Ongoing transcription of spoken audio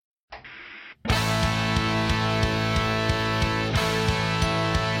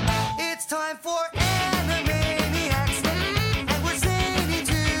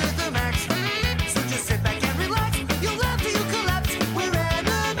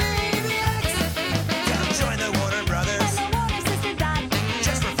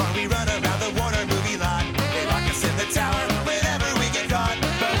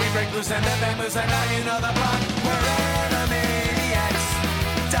cause I know you know the plot. We're animaniacs.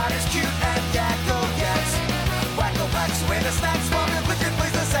 Dot is cute and Yakko gets wacko packs away the snacks while the liquor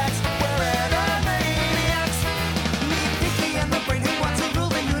plays the sax. We're animaniacs. Me, Pinky, and the brain who wants to rule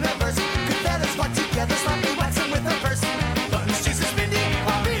the universe. Good feathers flock together, sloppy waxing with a verse. Buttons, Jesus, Mindy,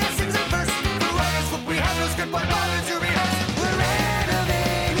 all Rita sings a verse. For writers, look, we have no script but bother to rehearse. We're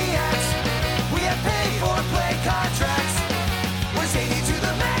animaniacs. We have paid for play contracts. We're zany to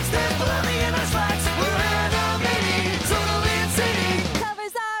the max, there's baloney in our slacks. We're animaniacs, totally insane.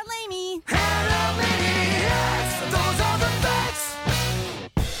 Covers are lamey. Animaniacs, those are the facts.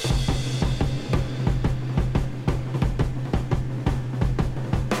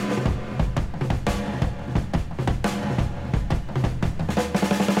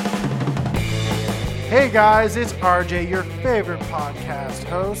 Hey guys, it's RJ, your favorite podcast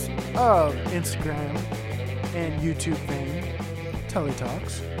host of Instagram and YouTube fame, Telly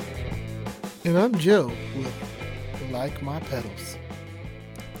Talks. And I'm Joe with Like My Pedals.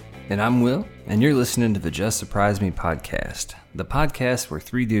 And I'm Will, and you're listening to the Just Surprise Me podcast, the podcast where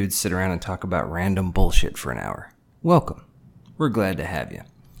three dudes sit around and talk about random bullshit for an hour. Welcome. We're glad to have you.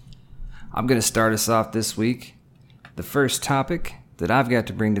 I'm going to start us off this week. The first topic that I've got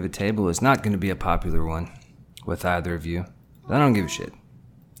to bring to the table is not going to be a popular one with either of you. I don't give a shit.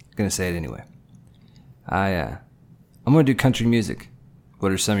 I'm going to say it anyway. I'm going to do country music.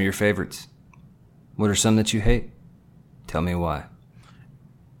 What are some of your favorites? What are some that you hate? Tell me why.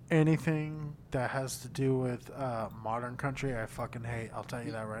 Anything that has to do with modern country, I fucking hate. I'll tell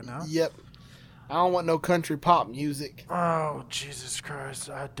you that right now. Yep. I don't want no country pop music. Oh, Jesus Christ,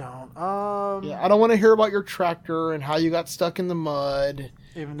 I don't. Yeah, I don't want to hear about your tractor and how you got stuck in the mud.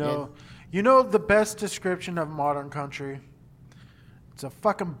 Even though, you know the best description of modern country? It's a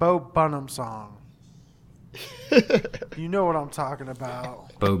fucking Bo Burnham song. You know what I'm talking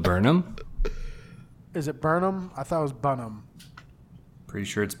about. Bo Burnham? Is it Burnham? I thought it was Bunham. Pretty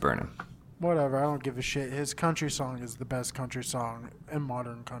sure it's Burnham. Whatever, I don't give a shit. His country song is the best country song in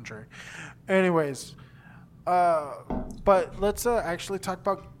modern country. Anyways, but let's actually talk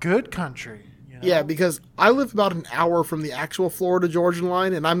about good country. You know? Yeah, because I live about an hour from the actual Florida-Georgia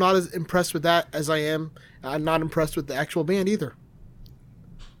line, and I'm not as impressed with that as I am. I'm not impressed with the actual band either.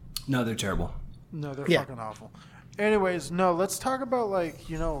 No, they're terrible. No, they're fucking awful. Anyways, no, let's talk about, like,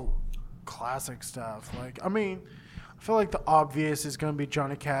 you know, classic stuff. Like, I mean, I feel like the obvious is going to be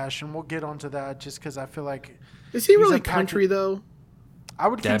Johnny Cash, and we'll get onto that just because I feel like... Is he really country, though? I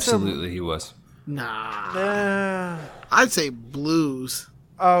would consider... Absolutely, he was. Nah. I'd say blues.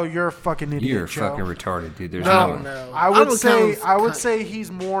 Oh, you're a fucking idiot, You're Joe. fucking retarded, dude. There's No. I would say he's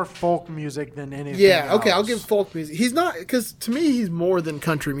more folk music than anything Yeah, okay, else. I'll give folk music. He's not, because to me, he's more than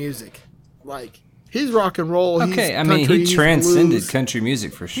country music. Like, he's rock and roll. Okay, he's I mean, country, he he's transcended blues. country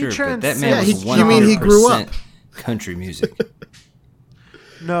music for sure, but that transcended- man was you mean he grew 100% up? country music.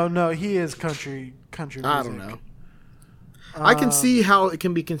 No, he is country music. I don't know. I can see how it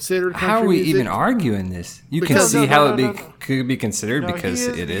can be considered country How are we music. even arguing this? You can Because- see No, how no, it no. could be considered No, because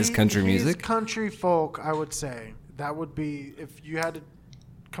it is country He is music. country folk, I would say. That would be, if you had to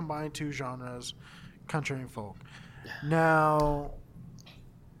combine two genres, country and folk. Now,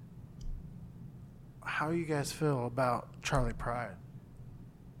 how you guys feel about Charlie Pride?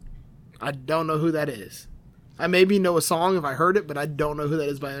 I don't know who that is. I maybe know a song if I heard it, but I don't know who that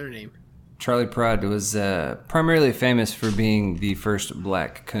is by their name. Charlie Pride was primarily famous for being the first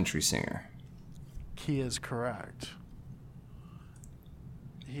black country singer. He is correct.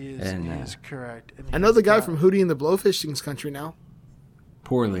 He is correct. And I know the guy from Hootie and the Blowfish sings country now.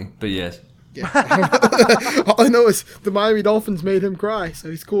 Poorly, but yes. Yeah. All I know is the Miami Dolphins made him cry, so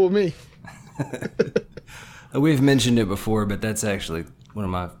he's cool with me. We've mentioned it before, but that's actually one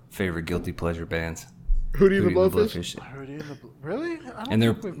of my favorite guilty pleasure bands. Hootie and the Blowfish? Really? I don't And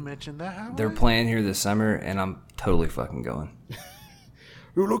think we've mentioned that, have They're we? playing here this summer, and I'm totally fucking going.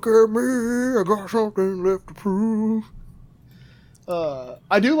 You look at me, I got something left to prove.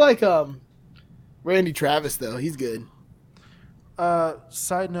 I do like Randy Travis, though. He's good.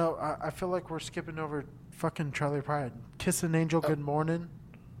 Side note, I feel like we're skipping over fucking Charlie Pride. Kiss an Angel, Good Morning.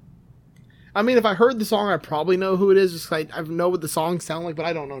 I mean, if I heard the song, I probably know who it is. Just like I know what the songs sound like, but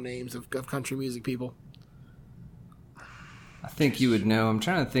I don't know names of country music people. I think you would know. I'm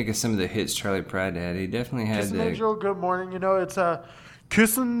trying to think of some of the hits Charlie Pride had. He definitely had Kiss an Angel, Good Morning. You know, it's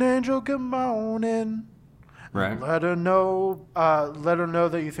Kiss an Angel, Good Morning. Right. Let her know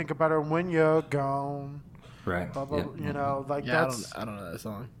that you think about her when you're gone. Right. Blah, blah, Yep. You know, like Yeah, that's. I don't know that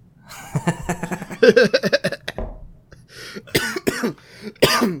song.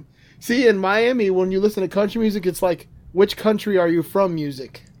 See, in Miami, when you listen to country music, it's like, which country are you from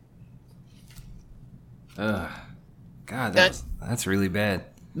music? God, that's really bad.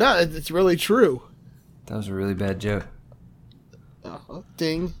 No, it's really true. That was a really bad joke.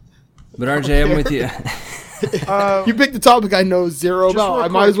 Ding. But RJ, I'm with you. You picked the topic I know zero Just about. real I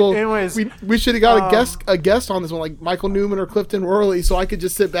might as well. Anyways, we should have got a guest on this one, like Michael Newman or Clifton Worley, so I could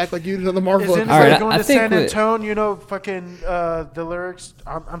just sit back like you did on the Marvel Is episode. All right, anybody going I to think San we- Antonio? You know, fucking the lyrics.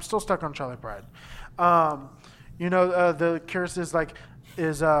 I'm still stuck on Charlie Pride. You know, the chorus is like,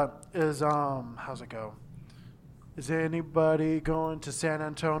 how's it go? Is anybody going to San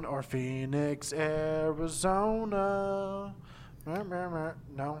Antonio or Phoenix, Arizona? No.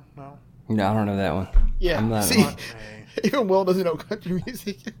 No, I don't know that one. Yeah. I'm not. See, even Will doesn't know country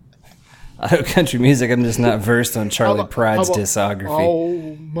music. I know country music. I'm just not versed on Charlie Pride's How about, discography.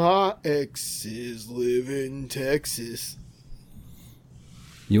 Oh, my exes live in Texas.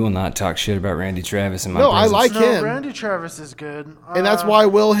 You will not talk shit about Randy Travis in my No, I presence. like No, him. Randy Travis is good. And that's why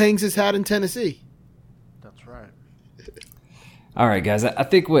Will hangs his hat in Tennessee. That's right. All right, guys. I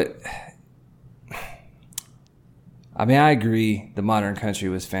think I agree. The modern country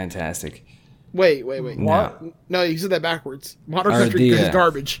was fantastic. Wait. No. What? No, you said that backwards. Modern Or country the, is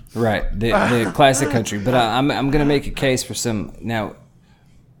garbage. Right, the classic country. But I'm gonna make a case for some now.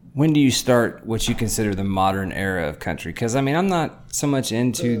 When do you start what you consider the modern era of country? Because I mean, I'm not so much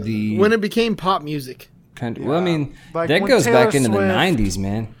into the When it became pop music. country. Well, I mean, Like that when goes back Taylor into the Swift- '90s,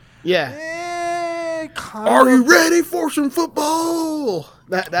 man. Yeah. Kind Are of. you ready for some football?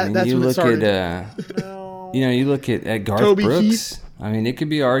 That's I mean, when you it look started. No. you look at Garth Toby Brooks. Keith. I mean, it could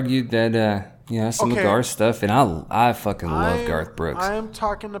be argued that some of Okay. Garth's stuff, and I fucking love Garth Brooks. I am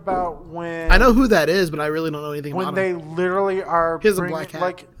talking about when I know who that is, but I really don't know anything when about they him. literally are He has a bringing, black hat.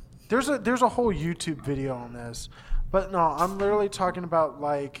 like there's a whole YouTube video on this, but no, I'm literally talking about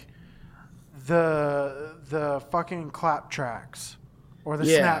like the fucking clap tracks or the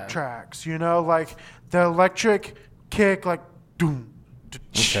Yeah. snap tracks, you know, like the electric kick, like doom,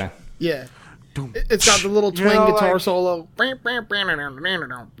 Okay. Yeah. doom. It's got the little You twang know, guitar like- solo. Yeah.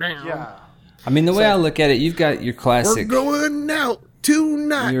 I mean, the way I look at it, you've got your We're classic. going out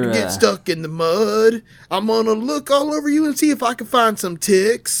tonight You're, to get stuck in the mud. I'm gonna look all over you and see if I can find some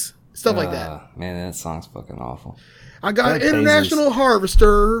ticks. Stuff like that. Man, that song's fucking awful. I got that International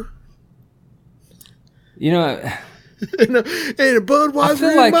Harvester You know, and a Budweiser feel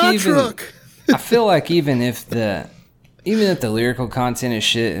in like my even- truck. I feel like even if the lyrical content is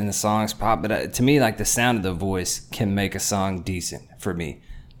shit and the song's pop, but to me, like the sound of the voice can make a song decent for me.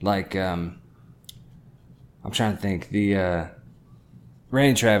 Like, I'm trying to think. The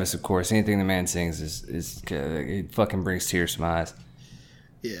Randy Travis, of course, anything the man sings is it fucking brings tears to my eyes.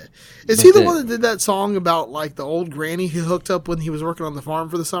 Yeah. Is But he the the- one that did that song about like the old granny who hooked up when he was working on the farm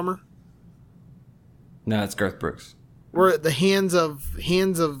for the summer? No, it's Garth Brooks. Where the hands of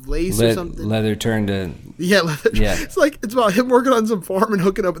lace or something? Leather turned to Yeah, Yeah. It's about him working on some farm and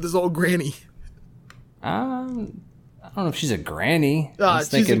hooking up with this old granny. I don't know if she's a granny. Ah, I was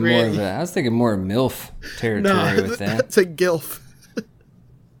she's a thinking granny. I was thinking more MILF territory No, with that. that's a gilf.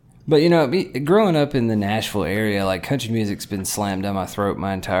 But growing up in the Nashville area, like country music's been slammed down my throat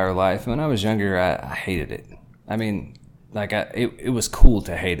my entire life. When I was younger, I hated it. I mean, like it was cool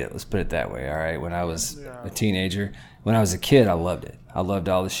to hate it. Let's put it that way. All right. When I was a teenager, when I was a kid, I loved it. I loved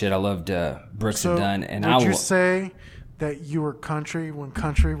all the shit. I loved Brooks and Dunn, and would you say that you were country when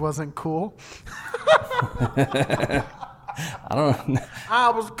country wasn't cool? I don't I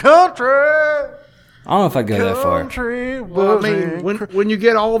was country. I don't know if I go that far. Country Well, I wasn't mean, when you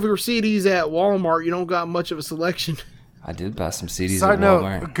get all of your CDs at Walmart, you don't got much of a selection. I did buy some CDs Side at note,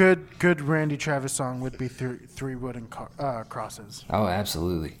 Walmart. a good Randy Travis song would be Three Wooden Crosses. Oh,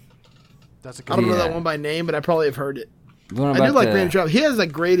 absolutely. That's a I good don't know Yeah. that one by name, but I probably have heard it. What I do about like the- Randy Travis. He has the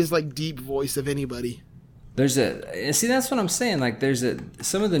greatest deep voice of anybody. There's see that's what I'm saying. Like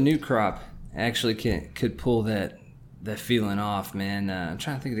some of the new crop actually could pull that feeling off, man. I'm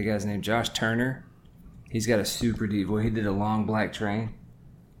trying to think of the guy's name. Josh Turner. He's got a super deep voice. He did a Long Black Train.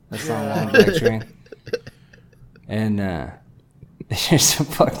 That song, Long Black Train. And you're so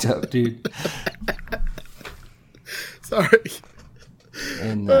fucked up, dude. Sorry.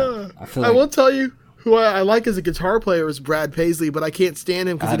 And I feel I like will tell you who I like as a guitar player is Brad Paisley, but I can't stand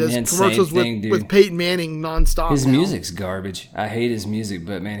him because he does man, same commercials thing, dude. with Peyton Manning nonstop. his now. music's garbage. I hate his music,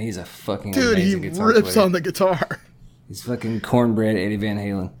 but man, he's a fucking Dude, he amazing guitar rips player. on the guitar. He's fucking cornbread Eddie Van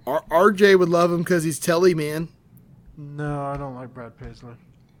Halen. RJ would love him because he's Telly, man. No, I don't like Brad Paisley.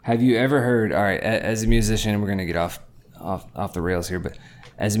 Have you ever heard? All right, as a musician, we're gonna get off the rails here, but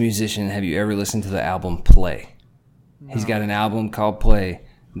as a musician, have you ever listened to the album Play? No. He's got an album called Play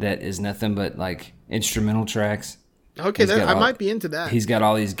that is nothing but like instrumental tracks. Okay, He's got I all- might be into that. He's got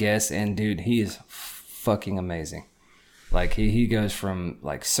all these guests, and dude, he is fucking amazing. Like he goes from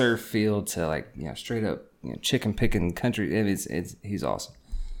like surf field to like, you know, straight up, you know, chicken picking country. He's awesome.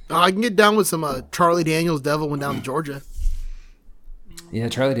 I can get down with some Charlie Daniels Devil Went Down to Georgia. Yeah,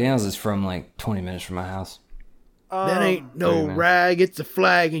 Charlie Daniels is from like 20 minutes from my house. That ain't no rag, it's a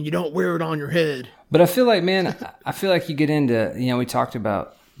flag, and you don't wear it on your head. But I feel like, man, I feel like you get into, you know, we talked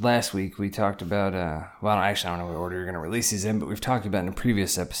about last week, we talked about, well, actually, I don't know what order you're going to release these in, but we've talked about in a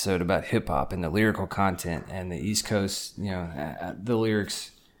previous episode about hip hop and the lyrical content and the East Coast, you know, the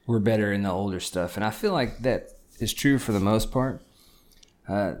lyrics were better in the older stuff. And I feel like that is true for the most part.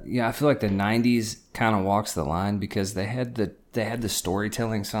 Yeah, I feel like the 90s kind of walks the line because they had the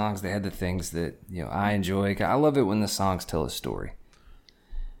storytelling songs. They had the things that, you know, I enjoy. I love it when the songs tell a story.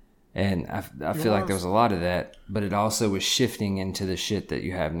 And I feel like there was a lot of that, but it also was shifting into the shit that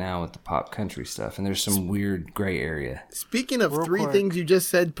you have now with the pop country stuff. And there's some weird gray area. Speaking of three things you just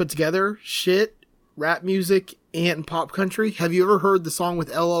said put together, shit, rap music, and pop country, have you ever heard the song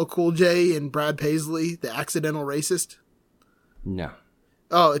with LL Cool J and Brad Paisley, The Accidental Racist? No.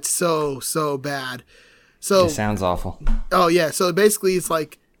 Oh, it's so bad. So It sounds awful. Oh yeah, so basically it's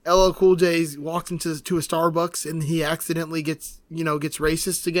like LL Cool J walks into a Starbucks and he accidentally gets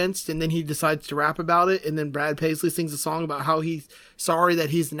racist against, and then he decides to rap about it, and then Brad Paisley sings a song about how he's sorry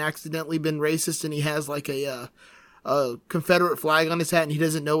that he's accidentally been racist, and he has like a Confederate flag on his hat and he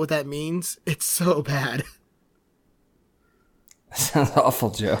doesn't know what that means. It's so bad. Sounds awful,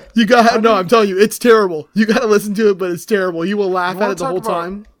 Joe. I'm telling you, it's terrible. You gotta listen to it, but it's terrible. You will laugh at it the whole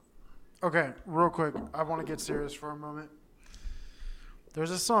time. Okay, real quick. I want to get serious for a moment.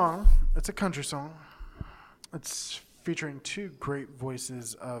 There's a song. It's a country song. It's featuring two great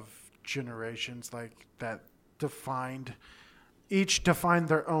voices of generations, like that each defined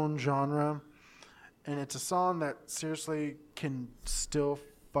their own genre. And it's a song that seriously can still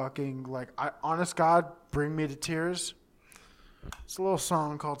fucking, honest God, bring me to tears. It's a little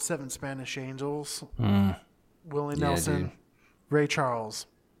song called Seven Spanish Angels. Willie Nelson, dude. Ray Charles.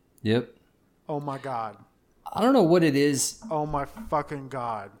 Yep. Oh my God. I don't know what it is. Oh my fucking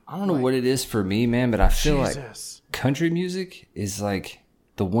God. I don't know what it is for me, man, but I feel like country music is like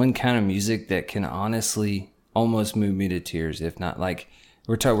the one kind of music that can honestly almost move me to tears, if not like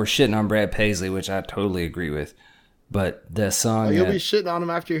we're shitting on Brad Paisley, which I totally agree with. But the song you'll be shitting on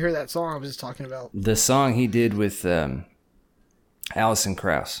him after you hear that song I was just talking about. The song he did with Alison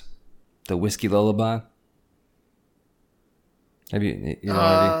Krauss, the Whiskey Lullaby. Have you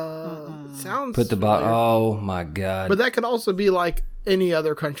sounds put the bottle? Oh my God! But that could also be like any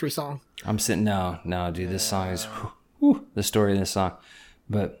other country song. I'm sitting no, dude. This song is the story of this song,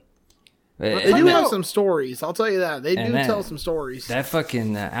 but they do have some stories. I'll tell you that they do tell some stories. That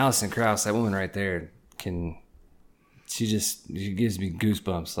fucking Alison Krauss, that woman right there, she gives me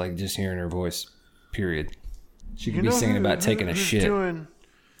goosebumps like just hearing her voice. Period. She could be singing about taking a shit. Who's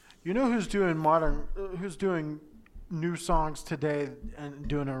doing new songs today and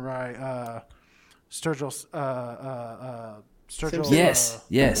doing it right? Sturgill.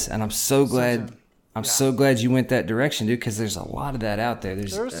 Yes, and I'm so glad. Simpson. I'm so glad you went that direction, dude. Because there's a lot of that out there.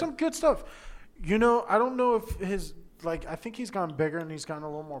 There's some good stuff. I don't know if his I think he's gotten bigger and he's gotten a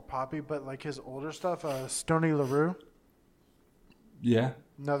little more poppy, but like his older stuff, Stoney LaRue. Yeah,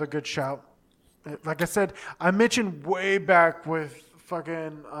 another good shout. Like I said, I mentioned way back with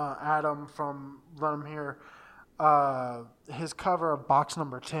fucking Adam from Let 'Em Hear, his cover of Box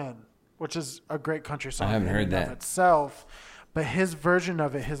Number 10, which is a great country song. I haven't heard that itself, but his version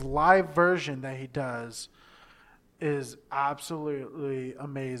of it, his live version that he does, is absolutely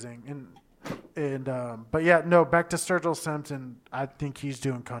amazing. But yeah, no, back to Sturgill Simpson. I think he's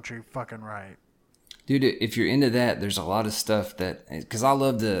doing country fucking right. Dude, if you're into that, there's a lot of stuff because I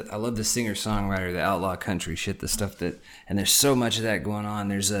love the singer-songwriter, the outlaw country shit, the stuff and there's so much of that going on.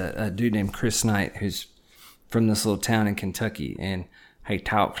 There's a dude named Chris Knight who's from this little town in Kentucky, and he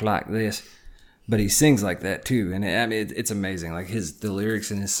talks like this, but he sings like that too, and it's amazing. Like the lyrics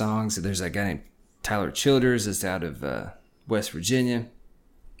in his songs. There's that guy named Tyler Childers that's out of West Virginia.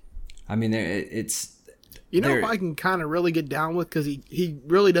 I mean, it's if I can kind of really get down with, because he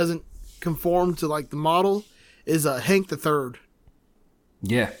really doesn't conform to like the model, is Hank the Third.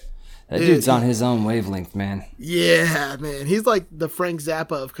 Yeah, that dude's on his own wavelength, man. Yeah, man, he's like the Frank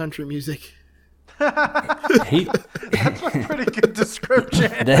Zappa of country music. That's a pretty good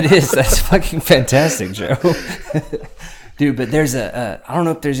description. That's fucking fantastic, Joe. Dude, but there's I don't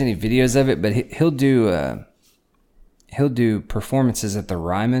know if there's any videos of it, but he'll do performances at the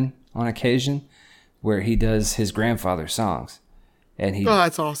Ryman on occasion where he does his grandfather's songs. And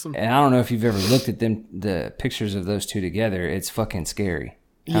that's awesome. And I don't know if you've ever looked at the pictures of those two together. It's fucking scary.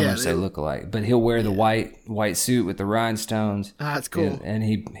 how much they look alike. But he'll wear the white suit with the rhinestones. Ah, that's cool. And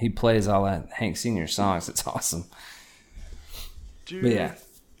he plays all that Hank Sr. songs. It's awesome. Dude, But yeah.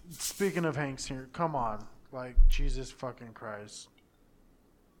 Speaking of Hank Sr., come on. Like, Jesus fucking Christ.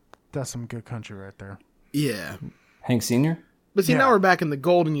 That's some good country right there. Yeah. Hank Sr.? But see, now we're back in the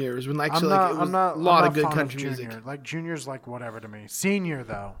golden years when actually it was a lot of good country Junior. music. Like, Junior's like whatever to me. Senior,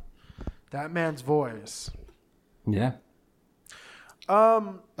 though. That man's voice. Yeah.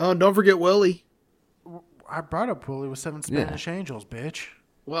 Oh, don't forget Willie. I brought up Willie with Seven Spanish Angels, bitch.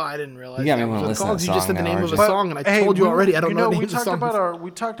 Well, I didn't realize. You got me that wanna was listen to called. that You just said song the now, name of a RJ. song, and I told you already. I don't know the name of the song.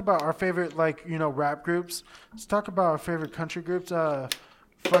 We talked about our favorite, like, rap groups. Let's talk about our favorite country groups.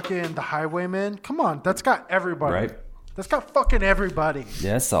 Fucking the Highwaymen. Come on, that's got everybody. Right. That's got fucking everybody.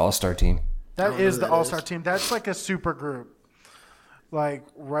 Yeah, it's the all-star team. That is the that all-star is. team. That's like a super group. Like,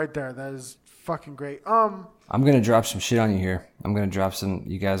 right there. That is fucking great. I'm going to drop some shit on you here. I'm going to drop some...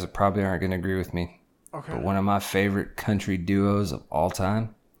 You guys probably aren't going to agree with me. Okay. But one of my favorite country duos of all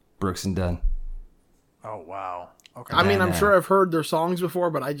time, Brooks and Dunn. Oh, wow. Okay. I mean, I'm And, sure I've heard their songs before,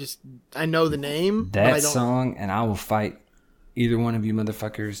 but I know the name. but I That don't. song, and I will fight either one of you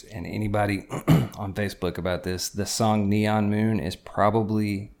motherfuckers and anybody on Facebook about this. The song Neon Moon is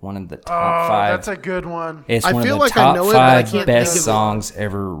probably one of the top five. That's a good one. It's I one feel of the like I top know it, but I five can't best think of it. songs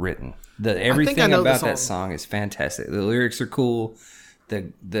ever written. Everything know the about that song. song is fantastic. The lyrics are cool.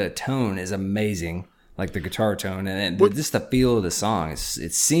 The tone is amazing, like the guitar tone, and just the feel of the song.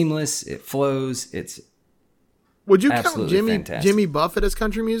 It's seamless. It flows. It's Would you count absolutely fantastic. Jimmy Buffett as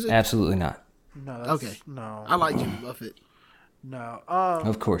country music? absolutely not. No, that's, Okay. No. I like Jimmy Buffett. No.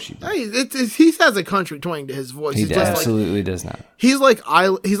 Of course you do. Hey, he has a country twang to his voice. He He's just like absolutely does not. he's like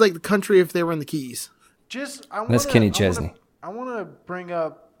the country if they were in the Keys. That's Kenny Chesney. I want to bring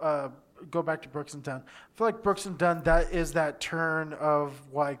up, go back to Brooks and Dunn. I feel like Brooks and Dunn, that is that turn of,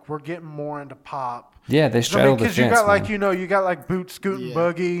 like, we're getting more into pop. Yeah, they straddle the fence. Because you got, like, man. you got, like, Boot Scootin' Yeah.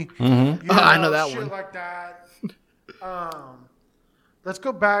 Boogie. Mm-hmm. I know that shit one. like that. Let's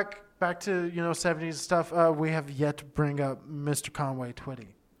go back to, 70s stuff. We have yet to bring up Mr. Conway Twitty.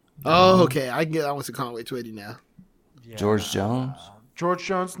 Oh, okay. I can get on with the Conway Twitty now. Yeah. George Jones. George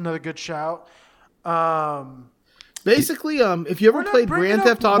Jones, another good shout. Basically, if you ever We're not played bringing Grand up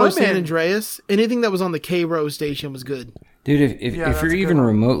Theft Auto San women. Andreas, anything that was on the K-Rose station was good. Dude, if Yeah, that's you're a good even one.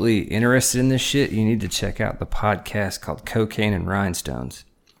 remotely interested in this shit, you need to check out the podcast called Cocaine and Rhinestones.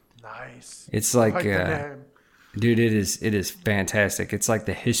 Nice. It's I like, like the name. dude, it is fantastic. It's like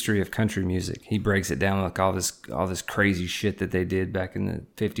the history of country music. He breaks it down like all this crazy shit that they did back in the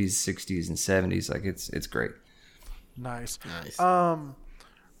 50s, 60s, and 70s. Like it's great. Nice. Nice.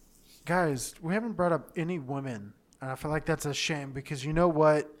 Guys, we haven't brought up any women. And I feel like that's a shame because you know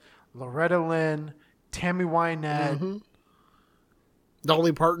what? Loretta Lynn, Tammy Wynette,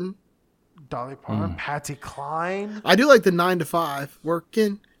 Dolly Parton. Dolly Parton, Patsy Cline. I do like the 9 to 5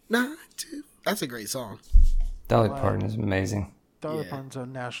 working 9 to. That's a great song. Dolly Parton is amazing. Dolly Yeah. Parton's a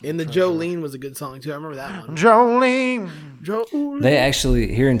national And the treasure. Jolene was a good song too. I remember that one. Jolene. Jolene. They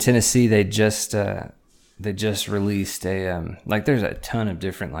actually here in Tennessee they just released a like there's a ton of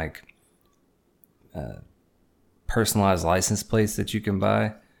different like personalized license plates that you can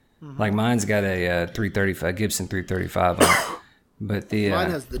buy. Like mine's got a 335 Gibson 335 on it. But the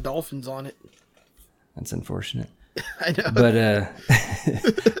Mine has the dolphins on it. that's unfortunate. I know. But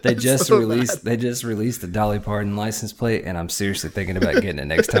they just so released the Dolly Parton license plate, and I'm seriously thinking about getting it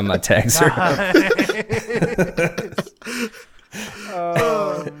next time my tags are up.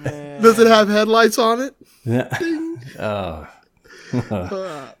 Oh, man. Does it have headlights on it? Oh.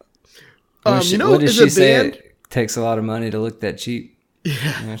 You know, what did is she a say? band- It takes a lot of money to look that cheap.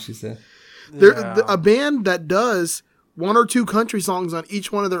 Yeah, you know what she said. A band that does one or two country songs on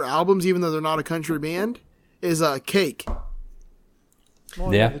each one of their albums, even though they're not a country band, is Cake.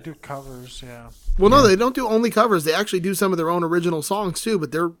 Well, Yeah. They do covers, yeah. Well, no, they don't do only covers. They actually do some of their own original songs too,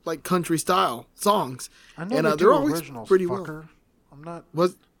 but they're like country style songs. I know And, they they're do always originals, pretty fucker. well. I'm not...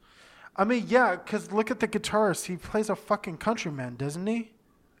 Was I mean, yeah, because look at the guitarist. He plays a fucking countryman, doesn't he?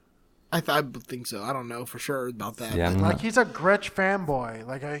 I think so. I don't know for sure about that. Yeah, but I'm Like, not- he's a Gretsch fanboy.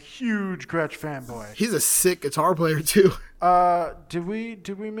 Like, a huge Gretsch fanboy. he's a sick guitar player too. Did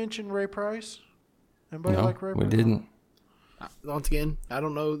we mention Ray Price? Anybody no, like Ray we Price? didn't. Once again, I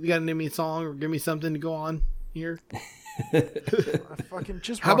don't know. You got to name me a song or give me something to go on here. I fucking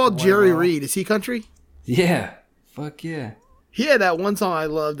just How walk about away, Jerry bro. Reed? Is he country? Yeah, fuck yeah, He had that one song I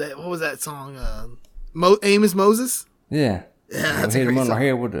loved. What was that song? Amos Moses. yeah. Yeah, that's hit a him great on the song.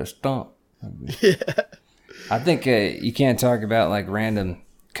 head with a stomp. I think you can't talk about like random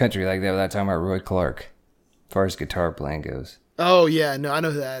country like that without talking about Roy Clark, as far as guitar playing goes. Oh yeah, no, I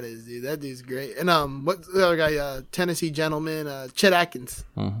know who that is, dude. That dude's great. And what's the other guy? Tennessee Gentleman, Chet Atkins.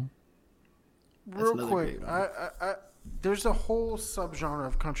 Mm-hmm. Real another quick, great I there's a whole subgenre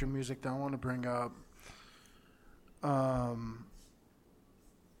of country music that I want to bring up.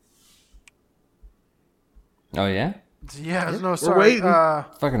 Oh yeah, Yeah, no, we're sorry. waiting.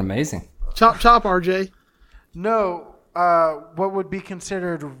 fucking amazing. Chop, chop, RJ. No, what would be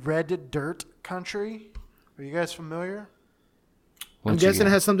considered red dirt country? Are you guys familiar? What I'm you guessing got?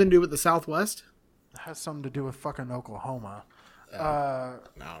 it has something to do with the Southwest. It has something to do with fucking Oklahoma. I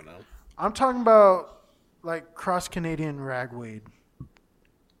don't know. I'm talking about like cross Canadian ragweed.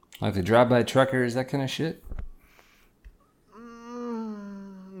 Like the drive-by truckers, that kind of shit.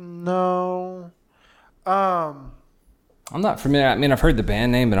 No. I'm not familiar. I mean, I've heard the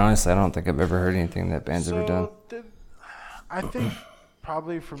band name, but honestly, I don't think I've ever heard anything that band's ever done. I think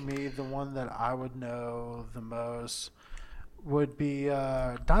probably for me, the one that I would know the most would be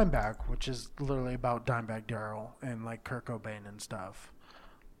Dimebag, which is literally about Dimebag Darrell and like Kurt Cobain and stuff.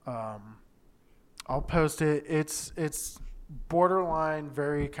 I'll post it. It's borderline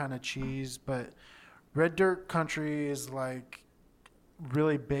very kind of cheese, but red dirt country is like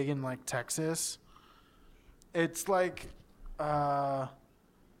really big in like Texas. It's like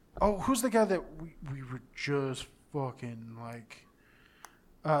who's the guy that we were just fucking like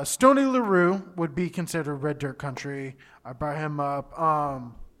Stoney LaRue would be considered red dirt country. I brought him up.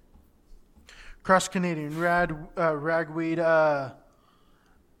 Cross Canadian ragweed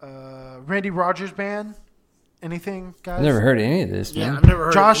Randy Rogers band. Anything, guys? I've never heard any of this, Yeah, man. I've never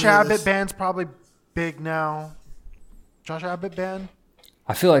heard. Josh of any of Abbott this. band's probably big now. Josh Abbott band.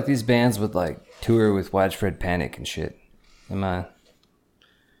 I feel like these bands would like tour with Widespread Panic and shit. Am I?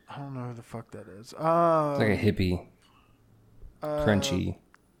 I don't know who the fuck that is. It's like a hippie, crunchy.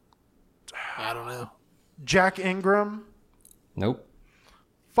 I don't know. Jack Ingram. Nope.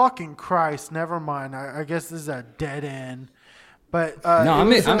 Fucking Christ, never mind. I guess this is a dead end. But No,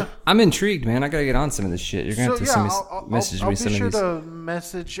 it was I'm intrigued, man. I gotta get on some of this shit. You're gonna have to send me, message I'll me be some sure of these. to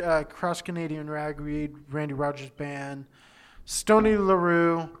message Cross Canadian Ragweed, Randy Rogers Band, Stoney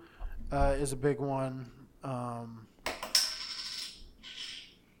LaRue is a big one.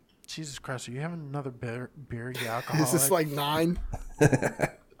 Jesus Christ, are you having another beer? You alcoholic? Is this like 9?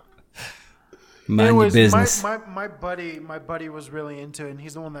 Mind Anyways, your business. my buddy was really into it, and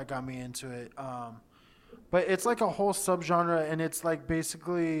he's the one that got me into it. But it's like a whole subgenre, and it's like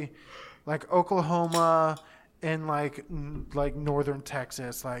basically like Oklahoma and like northern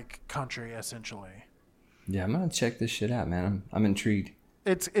Texas, like country essentially. Yeah, I'm gonna check this shit out, man. I'm intrigued.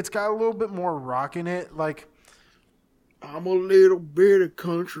 It's got a little bit more rock in it, like I'm a little bit of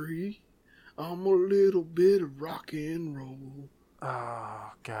country. I'm a little bit of rock and roll.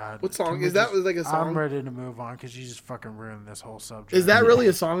 oh god. What song Can we is that? just- Was like a song? I'm ready to move on because you just fucking ruined this whole subject. Is that really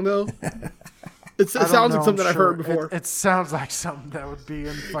a song though? It I don't sounds know, like something I'm I've sure. heard before. It sounds like something that would be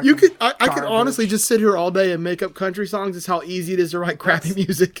in fucking You could, I could garbage. honestly just sit here all day and make up country songs. It's how easy it is to write crappy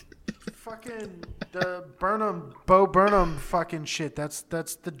music. Fucking the Bo Burnham fucking shit. That's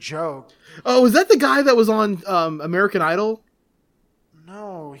the joke. Oh, is that the guy that was on American Idol?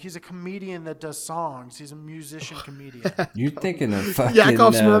 No, he's a comedian that does songs. He's a musician comedian. You're thinking of fucking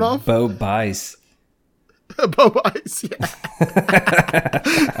Yakov Smirnoff? Bo Bice. Bo Ice, yeah.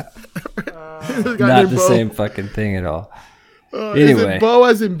 This guy Not named the Bo. same fucking thing at all. Is Anyway. it Bo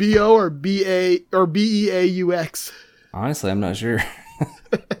as in B-O or B-A or B-E-A-U-X? Honestly, I'm not sure.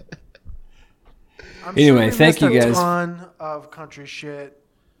 I'm Anyway, we thank missed you a guys. ton of country shit.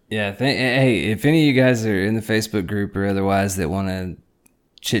 Yeah, hey, if any of you guys are in the Facebook group or otherwise that want to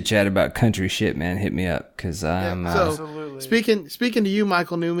chit chat about country shit, man, hit me up because I'm. so- Absolutely. Speaking to you,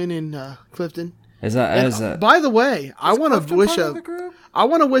 Michael Newman in Clifton. By By the way, I want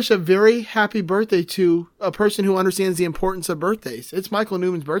to wish a very happy birthday to a person who understands the importance of birthdays. It's Michael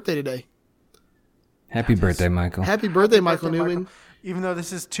Newman's birthday today. happy birthday, Michael. Happy birthday, Michael Newman. Even though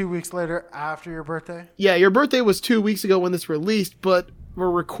this is 2 weeks later after your birthday. Yeah, your birthday was 2 weeks ago when this released, but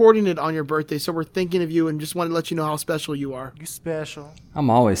we're recording it on your birthday, so we're thinking of you and just want to let you know how special you are. You special. I'm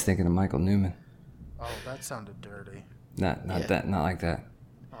always thinking of Michael Newman. Oh, that sounded dirty. Not like that.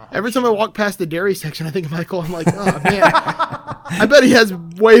 Every time I walk past the dairy section, I think of Michael. I'm like, oh man, I bet he has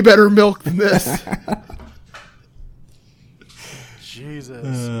way better milk than this.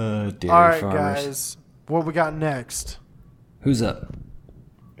 Jesus. Dairy All right, farmers. guys. What we got next? Who's up?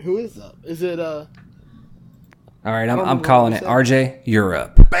 Who is that? Is it All right, don't I'm know calling what it. you RJ, you're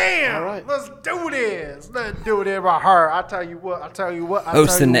up. Bam! All right. Let's do this. Let's do it right here. I tell you what.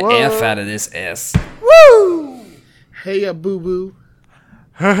 Hosting the F out of this S. Woo! Hey, boo boo?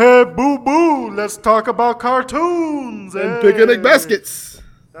 Hey, hey, boo boo, let's talk about cartoons. And Hey. picnic baskets.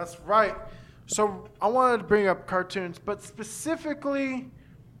 That's right. So I wanted to bring up cartoons, but specifically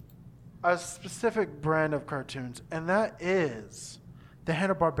a specific brand of cartoons, and that is the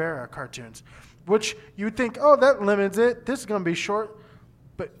Hanna-Barbera cartoons, which you would think, oh, that limits it. This is going to be short.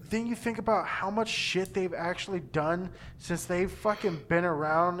 But then you think about how much shit they've actually done since they've fucking been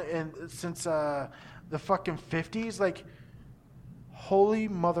around and since the fucking 50s. Like, holy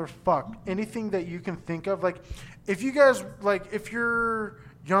motherfuck. Anything that you can think of. Like, if you guys, like, if you're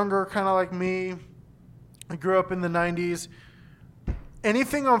younger, kind of like me, I grew up in the 90s,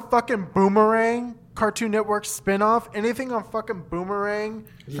 anything on fucking Boomerang, Cartoon Network spinoff, anything on fucking Boomerang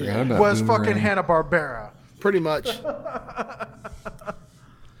Forgot about was Boomerang. fucking Hanna-Barbera. Pretty much.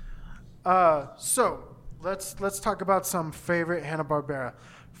 So let's talk about some favorite Hanna-Barbera.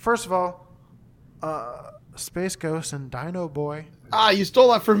 First of all, Space Ghost and Dino Boy. You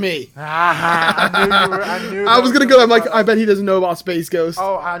stole that from me. I knew you were. I knew. I was gonna go. I'm like, I bet he doesn't know about Space Ghost.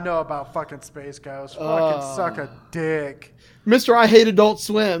 Oh, I know about fucking Space Ghost. Fucking suck a dick. Mr. I hate Adult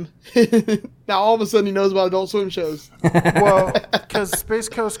Swim. Now all of a sudden he knows about Adult Swim shows. Well, because Space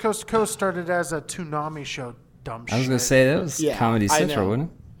Coast Coast to Coast started as a Toonami show. Dumb shit. I was gonna say that was Yeah, Comedy I Central, know.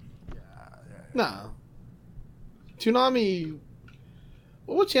 wasn't No. Toonami.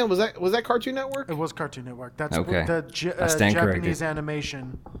 What channel was that? Was that Cartoon Network? It was Cartoon Network. That's Okay. the I stand Japanese corrected.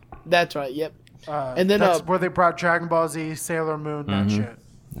 animation. That's right. Yep. And then that's where they brought Dragon Ball Z, Sailor Moon, that shit. it?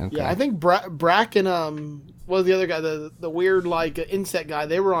 Okay. yeah, I think Brack and what was the other guy? The weird like insect guy.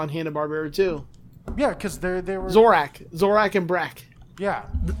 They were on Hanna-Barbera too. Yeah, because they were. Zorak and Brack. Yeah.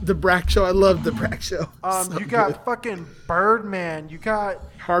 The Brack show. I loved the Brack show. So You got good. fucking Birdman. You got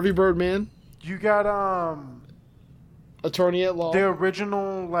Harvey Birdman, attorney at law. the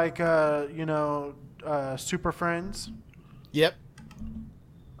original Super Friends. Yep.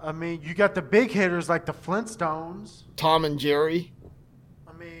 I mean, you got the big hitters like the Flintstones. Tom and Jerry.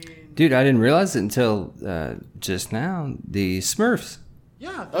 I mean, Dude, I didn't realize it until just now. The Smurfs.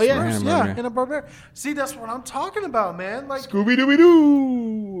 yeah. Oh, yeah. Smurfs, Hanna-Barbera. Hanna-Barbera. See, that's what I'm talking about, man. Like Scooby Dooby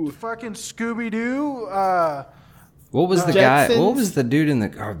Doo. fucking Scooby-Doo. What was The the guy? Jetsons? What was the dude in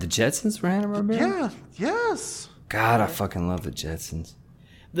the? Oh, the Jetsons were Hanna-Barbera? Yeah. Yes. God, I fucking love the Jetsons.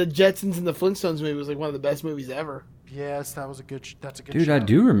 The Jetsons and the Flintstones movie was like one of the best movies ever. Yes, that was a good. That's a good. Dude, show. I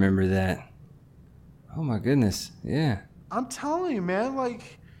do remember that. Oh my goodness. Yeah. I'm telling you, man.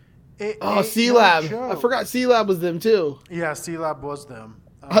 Like. C Lab. I forgot C Lab was them too. Yeah, C Lab was them.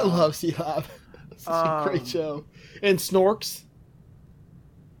 I love C Lab. Such a great show. And Snorks.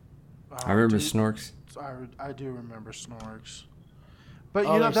 I remember dude, Snorks. I do remember Snorks. But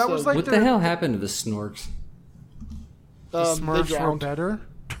Oh, you know they're that so was like What the hell happened to the Snorks? the They Smurfs were drowned. better.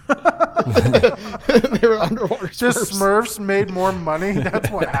 They were underwater The Smurfs. Smurfs made more money. That's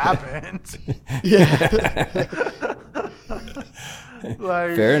what happened. Yeah.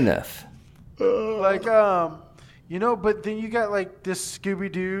 Like, Fair enough. but then you got like this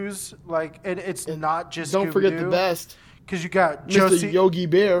Scooby Doo's, like, and it's not just. Don't forget the best. because you got Mr. Josie. Yogi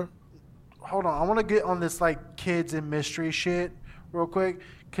Bear. Hold on, I want to get on this like kids and mystery shit real quick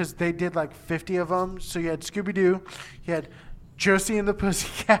because they did like 50 of them. So you had Scooby Doo, you had Josie and the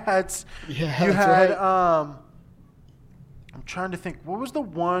Pussycats. Yeah, you that's had right. I'm trying to think. What was the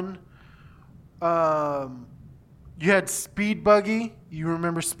one? You had Speed Buggy. You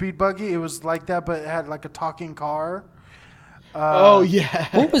remember Speed Buggy? It was like that, but it had like a talking car. Oh yeah.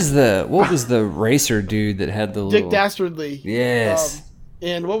 What was the racer dude that had the Dick little? Dastardly. Yes.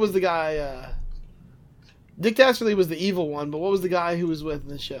 And what was the guy? Dick Dastardly was the evil one, but what was the guy who was with in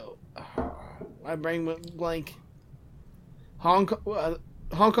the show? My brain went blank. Hong Kong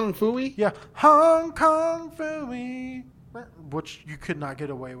Phooey? Yeah, Hong Kong Phooey. Which you could not get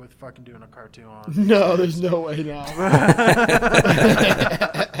away with fucking doing a cartoon on. No, there's no way now.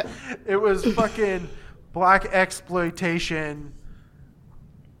 It was fucking black exploitation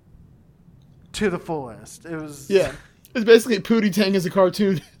to the fullest. It was Yeah. It's basically Pootie Tang as a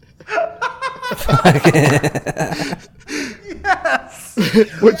cartoon. Yes.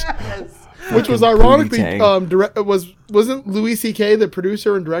 Which was ironically Tang. wasn't Louis C.K. the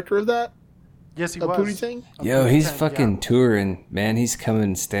producer and director of that? Yes, he Of was. Pootie Tang? Yo, he's Tang, fucking yeah. touring, man. He's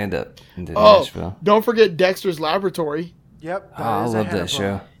coming stand up into Oh, Nashville. don't forget Dexter's Laboratory. Yep. Oh, I is a love that Hannibal.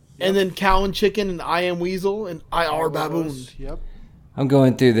 show. And then Cow and Chicken and I Am Weasel and I Are Baboon. Yep. I'm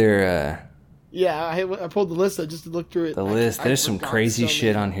going through their Yeah, I pulled the list just to look through it. the list. There's some forgot crazy so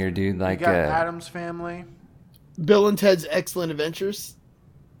shit many. on here, dude. You Like got Adam's Family. Bill and Ted's Excellent Adventures.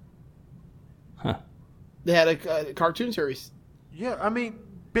 Huh. They had a cartoon series. Yeah, I mean,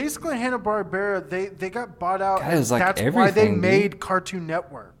 basically Hanna-Barbera, they got bought out. God, it was like that's why they everything, made dude. Cartoon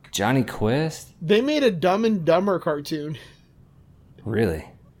Network. Johnny Quest? They made a Dumb and Dumber cartoon. Really?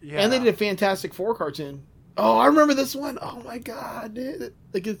 Yeah. And they did a Fantastic Four cartoon. Oh, I remember this one. Oh my god, dude.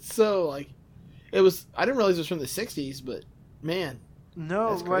 Like, it's so, like... It was... I didn't realize it was from the 60s, but, man.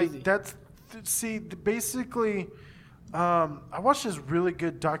 No, That's crazy. like, that's... See, basically... I watched this really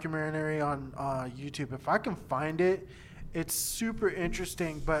good documentary on YouTube. If I can find it, it's super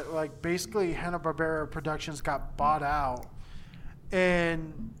interesting. But, like, basically, Hanna-Barbera Productions got bought out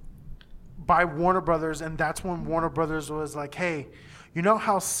and by Warner Brothers, and that's when Warner Brothers was like, hey, you know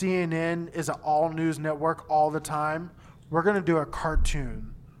how CNN is an all-news network all the time? We're going to do a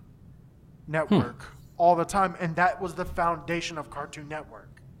cartoon network all the time. And that was the foundation of Cartoon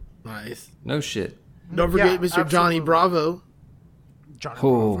Network. Nice. No shit. Don't forget Yeah, Mr. Johnny absolutely. Bravo. Johnny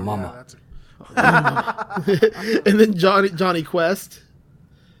Oh, Bravo, mama. And then Johnny Quest.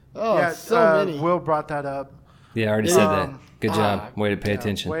 Oh, Yeah, so many. Will brought that up. Yeah, I already said that. Good job. ah, Way to pay Yeah,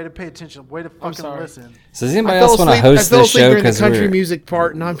 attention. Way to pay attention. Way to fucking sorry. listen. So does anybody I fell else want to asleep- host I fell this asleep show? during the Because country music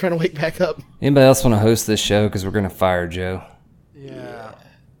part, and I'm trying to wake back up. anybody else want to host this show? Because we're going to fire Joe. Yeah.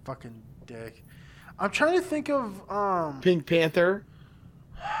 Fucking dick. I'm trying to think of Pink Panther,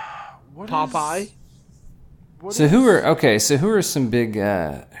 what Popeye. is- what So is- who are some big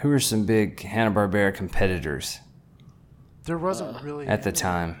Hanna-Barbera competitors There wasn't really at the any.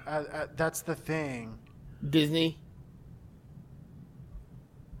 time? That's the thing. Disney.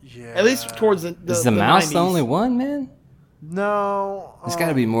 Yeah. At least towards the Is the mouse 90s. the only one, man? No. There's got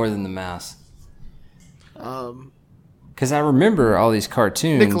to be more than the mouse. Um, Because I remember all these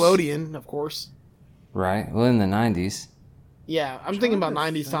cartoons. Nickelodeon, of course. Right. Well, in the 90s. Yeah, I'm thinking about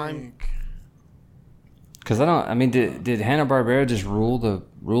 90s time. Because did Hanna-Barbera just rule the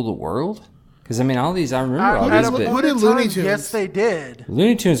world? Because all these, I remember all At these, a but point in Who did Looney time, Tunes? Yes, they did.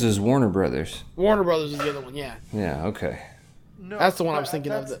 Looney Tunes is Warner Brothers. Warner Brothers is the other one, yeah. Yeah. Okay. No, That's the one I but was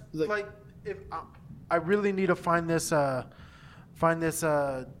thinking of, that's, the- like, if I really need to find this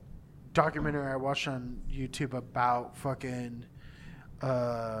documentary I watched on YouTube about fucking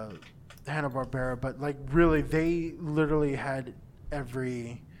Hanna-Barbera, but like really, they literally had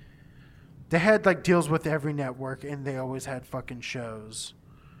they had like deals with every network, and they always had fucking shows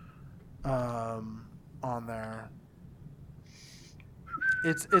on there.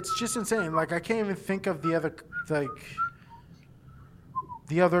 It's just insane. Like, I can't even think of the other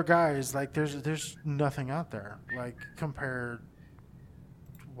guys. Like, there's nothing out there like compared.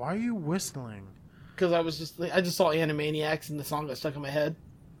 Why are you whistling? Because I just saw Animaniacs and the song got stuck in my head.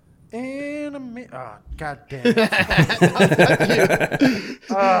 God damn it.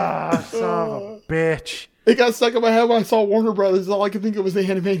 Son of a bitch. It got stuck in my head when I saw Warner Brothers. All I could think of was the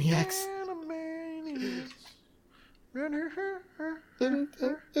Animaniacs.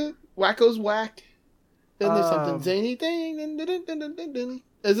 Wacko's whack. Then there's something zany thing.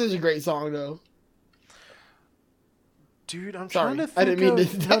 This is a great song, though. Dude, I'm Sorry, trying to think I didn't mean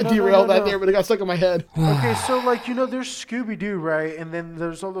to No, derail that no. there, but it got stuck in my head. Okay, so like, there's Scooby-Doo, right? And then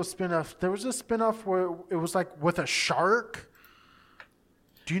there's all those spin-offs. There was a spin-off where it was like with a shark.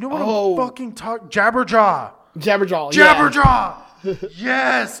 Do you know what Oh. I'm fucking talking? Jabberjaw. Jabberjaw. Yeah. Jabberjaw.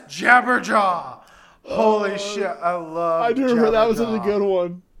 Yes, Jabberjaw. Holy shit, I love. I do remember that was such a Jabberjaw. good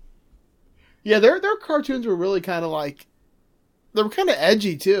one. Yeah, their cartoons were really kind of like, they were kind of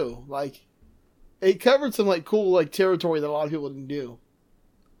edgy too. Like, it covered some like cool like territory that a lot of people didn't do.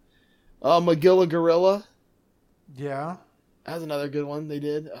 Magilla Gorilla. Yeah. That's another good one they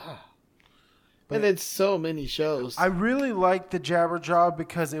did. And it's so many shows. I really liked the Jabberjaw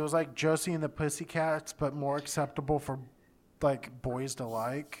because it was like Josie and the Pussycats, but more acceptable for like boys to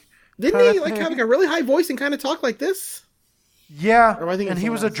like. Didn't kinda he like thing. have like a really high voice and kind of talk like this? Yeah, Or am I thinking and of he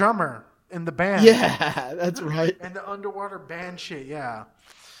was a someone else? drummer in the band. Yeah, that's right. And the underwater band shit, yeah.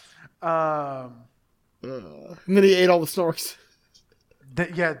 And then he ate all the snorks.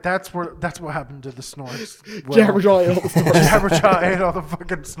 That's what happened to the snorks. Jabberjaw ate all the snorks. Jabberjaw ate all the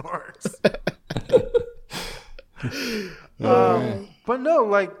fucking snorks. But no,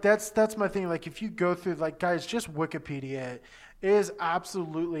 like that's my thing. Like, if you go through, like, guys, just Wikipedia it is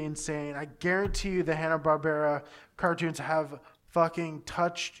absolutely insane. I guarantee you the Hanna-Barbera cartoons have fucking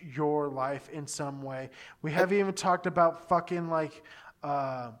touched your life in some way. We haven't even talked about fucking like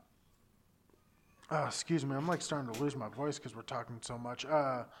excuse me, I'm like starting to lose my voice because we're talking so much.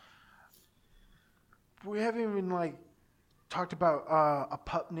 We haven't even like talked about a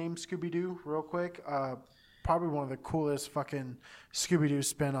pup named Scooby-Doo real quick. Probably one of the coolest fucking Scooby-Doo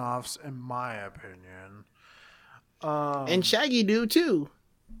spin-offs in my opinion. And Shaggy Doo too.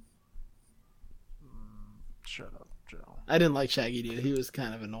 Shut up, Joe. I didn't like Shaggy Doo. He was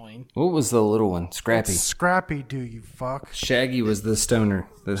kind of annoying. What was the little one? Scrappy. It's Scrappy Doo, you fuck. Shaggy was the stoner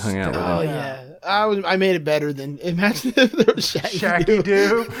that hung out with him. Oh yeah, I made it better than imagine if there was Shaggy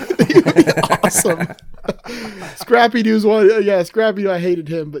Doo. Awesome. Scrappy Doo's one. Yeah, Scrappy Doo. I hated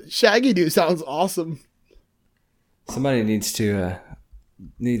him, but Shaggy Doo sounds awesome. Somebody needs to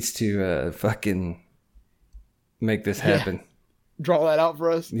fucking make this happen. Draw that out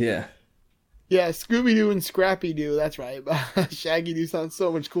for us. Yeah. Yeah, Scooby Doo and Scrappy Doo. That's right. Shaggy Doo sounds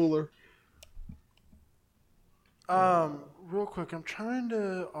so much cooler. Real quick, I'm trying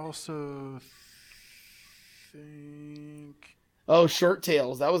to also think. Oh, Shirt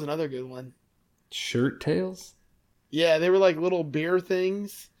Tails. That was another good one. Shirt tails? Yeah, they were like little beer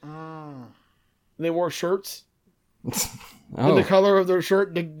things. They wore shirts. And the color of their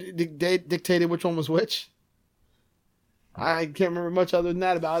shirt dictated which one was which. I can't remember much other than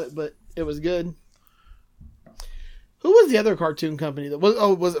that about it, but it was good. Who was the other cartoon company that was?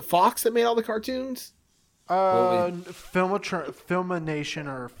 Oh, was it Fox that made all the cartoons? Filmation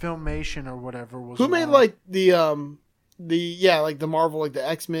or whatever was. Who made like the Marvel, like the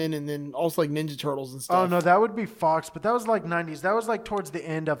X-Men, and then also like Ninja Turtles and stuff? Oh no, that would be Fox, but that was like 90s. That was like towards the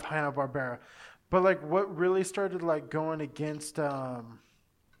end of Hanna-Barbera. But like what really started like going against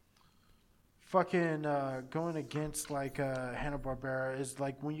Hanna-Barbera is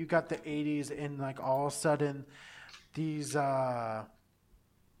like when you got the 80s and like all of a sudden these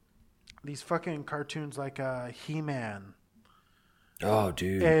fucking cartoons like He-Man. Oh,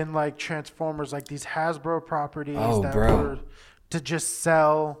 dude. And like Transformers, like these Hasbro properties were to just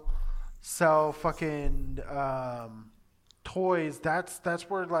sell fucking toys. That's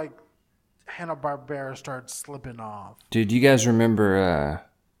where like Hanna-Barbera started slipping off. Dude, you guys remember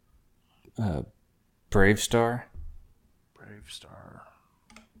Brave Star? Brave Star.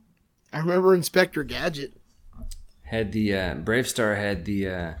 I remember Inspector Gadget. Had the Brave Star had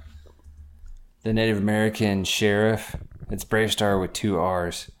the Native American sheriff. It's Brave Star with 2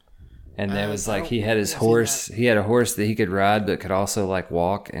 R's. And there was like he had his horse. He had a horse that he could ride but could also like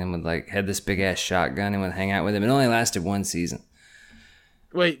walk, and would like had this big ass shotgun and would hang out with him. It only lasted 1 season.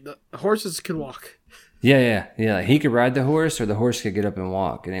 Wait, the horses could walk. Yeah. Like he could ride the horse, or the horse could get up and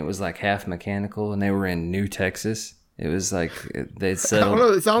walk, and it was like half mechanical. And they were in New Texas. It was like they'd settled. I don't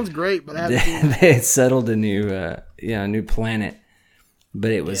know. It sounds great, but I haven't seen it. They had settled a new planet.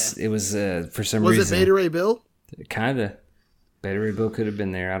 But it was for some reason. Was it Beta Ray Bill? Kind of. Beta Ray Bill could have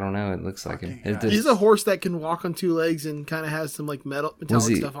been there. I don't know. It looks like him. He's a horse that can walk on 2 legs and kind of has some like metallic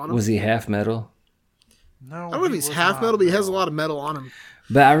stuff on him. Was he half metal? No, I don't know if he's half metal, but he has a lot of metal on him.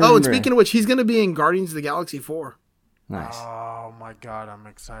 But I remember, and speaking of which, he's going to be in Guardians of the Galaxy 4. Nice. Oh my god, I'm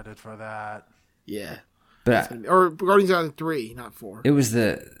excited for that. Yeah. But or Guardians of the Galaxy 3, not 4. It was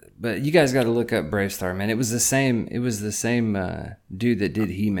but you guys got to look up Brave Star, man. It was the same dude that did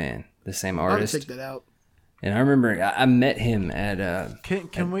He-Man, the same artist. I'll check that out. And I remember I met him at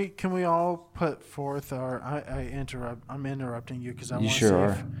Can we all put forth our I'm interrupting you because I want to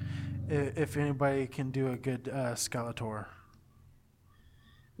sure see if anybody can do a good Skeletor.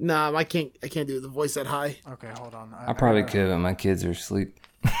 Nah, I can't do the voice that high. Okay, hold on. I probably could, but my kids are asleep.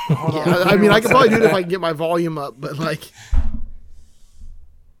 Hold on. I mean, I could probably do it if I can get my volume up, but like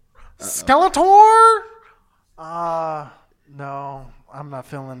Skeletor? No, I'm not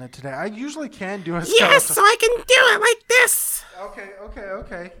feeling it today. I usually can do a Skeletor. yes, so I can do it like this.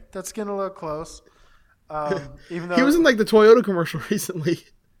 Okay. That's getting a little close. Even though He was in like the Toyota commercial recently.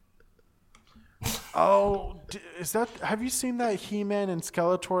 Oh, is that? Have you seen that He-Man and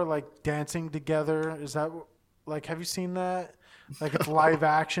Skeletor like dancing together? Is that like? Have you seen that? Like it's live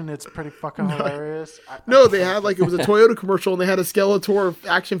action. It's pretty fucking hilarious. No, they had like it was a Toyota commercial, and they had a Skeletor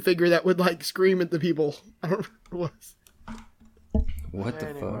action figure that would like scream at the people. I don't remember what it was. What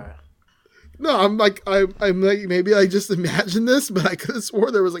the fuck? No, I'm like maybe I just imagined this, but I could have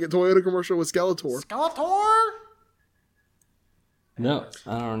swore there was like a Toyota commercial with Skeletor. Skeletor? No,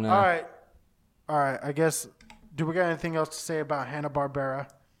 I don't know. All right. I guess. Do we got anything else to say about Hanna-Barbera?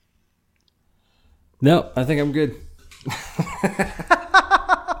 No, I think I'm good.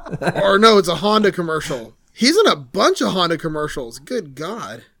 Or no, it's a Honda commercial. He's in a bunch of Honda commercials. Good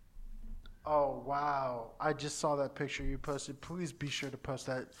God. Oh wow! I just saw that picture you posted. Please be sure to post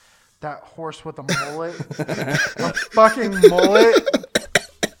that horse with a mullet, a fucking mullet.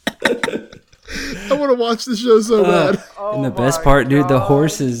 I want to watch the show so bad. And the best part, dude, the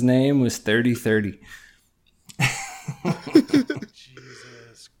horse's name was 3030.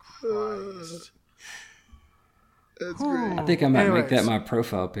 Jesus Christ. That's great. I think I might make that my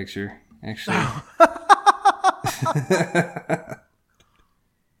profile picture, actually.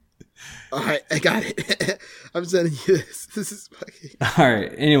 All right, I got it. I'm sending you this. This is fucking. All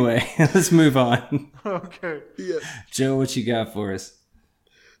right. Anyway, let's move on. Okay. Yeah. Joe, what you got for us?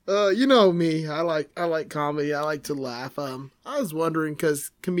 You know me. I like comedy. I like to laugh. I was wondering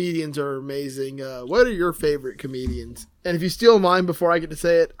because comedians are amazing. What are your favorite comedians? And if you steal mine before I get to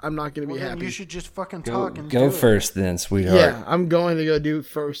say it, I'm not going to Well, be then happy. you should just fucking Go, talk and go do first, then, sweetheart. Yeah, I'm going to go do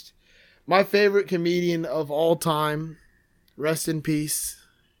first. My favorite comedian of all time, rest in peace,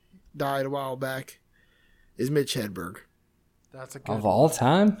 died a while back, is Mitch Hedberg. That's a good Of all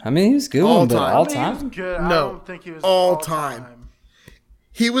time? I mean, he was good, one, but time. all I mean, time? He was good. I No. don't think he was All all time. time.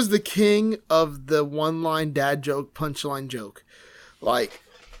 He was the king of the one-line dad joke, punchline joke. Like,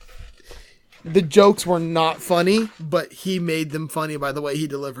 the jokes were not funny, but he made them funny by the way he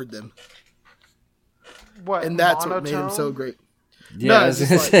delivered them. What? And that's what made him so monotone? great. Yeah, No, I was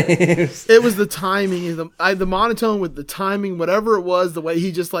it's going to just say. It was the timing, the monotone with the timing, whatever it was, the way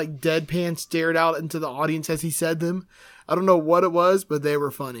he just like deadpan stared out into the audience as he said them. I don't know what it was, but they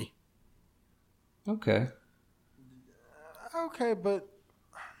were funny. Okay. Okay, but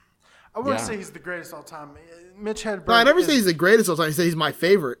I wouldn't Yeah. say he's the greatest all time. Mitch Hedberg. No, I never is- say he's the greatest of all time. I say he's my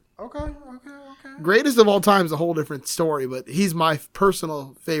favorite. Okay. Greatest of all time is a whole different story, but he's my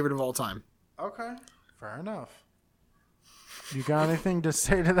personal favorite of all time. Okay. Fair enough. You got anything to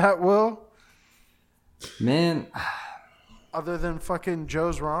say to that, Will? Man, Other than fucking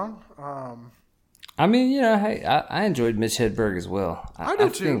Joe's wrong? I mean, you know, hey, I enjoyed Mitch Hedberg as well. I do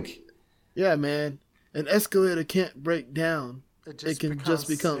too. Yeah, man. An escalator can't break down. It It can just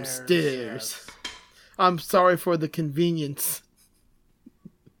become stairs. yes. I'm sorry for the convenience.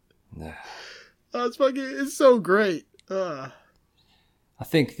 Nah. Oh, it's so great. I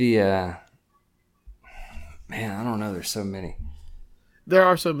think man, I don't know. There's so many. There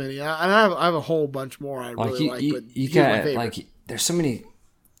are so many. I have a whole bunch more I Like really you, like, you, but you he's my got favorite. like there's so many,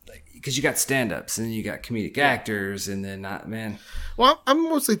 like because you got stand-ups and then you got comedic actors and then not man. Well, I'm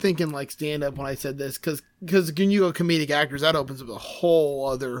mostly thinking like stand up when I said this because when you go comedic actors, that opens up a whole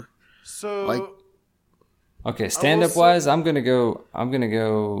other. So, Like- Okay, stand-up wise, I'm gonna go.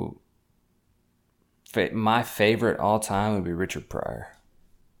 My favorite all time would be Richard Pryor.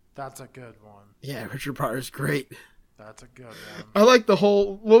 that's a good one. Yeah, Richard Pryor's great. That's a good one. I like the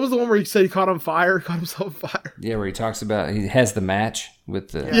whole. What was the one where he said he caught on fire? Caught himself on fire. Yeah, where he talks about he has the match with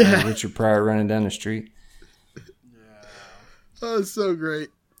the Yeah. Richard Pryor running down the street. Oh, it's so great.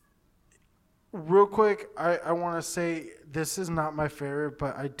 Real quick, I want to say this is not my favorite,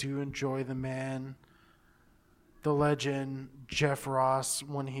 but I do enjoy the man, the legend, Jeff Ross,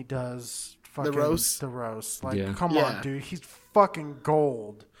 when he does fucking roast? The roast. Like, Yeah. come Yeah. on, dude. He's fucking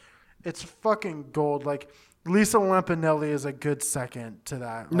gold. It's fucking gold. Like, Lisa Lampanelli is a good second to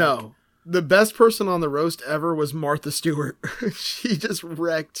that. Like, No, the best person on the roast ever was Martha Stewart. She just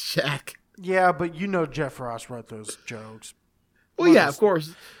wrecked Shaq. Yeah, but you know Jeff Ross wrote those jokes. Well, yeah, of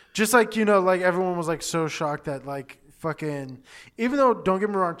course. Just like, you know, like everyone was like so shocked that like fucking, even though don't get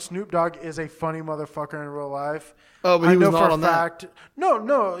me wrong, Snoop Dogg is a funny motherfucker in real life. Oh, but he I know was for not a on that. fact.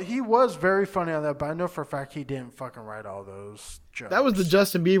 No, he was very funny on that, but I know for a fact he didn't fucking write all those jokes. That was the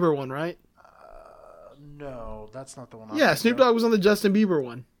Justin Bieber one, right? No, that's not the one. I'm Yeah, thinking Snoop of. Dogg was on the Justin Bieber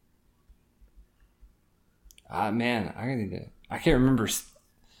one. Man, I can't remember.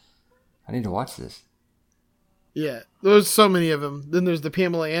 I need to watch this. Yeah, there's so many of them. Then there's the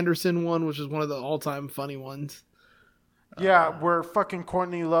Pamela Anderson one, which is one of the all-time funny ones. Yeah, where fucking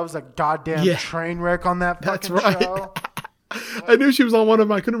Courtney Love's a goddamn Yeah. train wreck on that That's fucking right. show. I knew she was on one of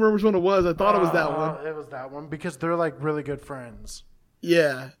them. I couldn't remember which one it was. I thought it was that one. It was that one because they're like really good friends.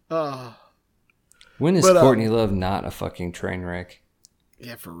 Yeah. When is But, Courtney Love not a fucking train wreck?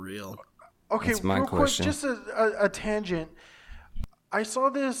 Yeah, for real. Okay, That's my real question. quick, just a tangent. I saw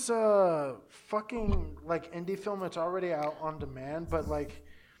this fucking like indie film. It's already out on demand, but like,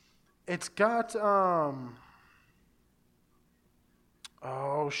 it's got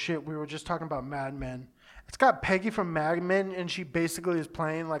oh shit, we were just talking about Mad Men. It's got Peggy from Mad Men, and she basically is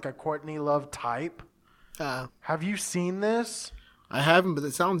playing like a Courtney Love type. Have you seen this? I haven't, but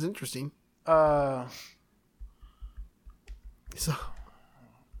it sounds interesting. So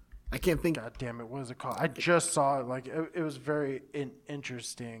I can't think. God damn it, what is it called? I just saw it. Like it was very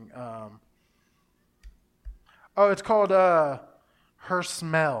interesting. It's called Her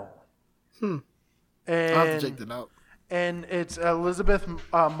Smell. And I'll have to check that out. And it's Elizabeth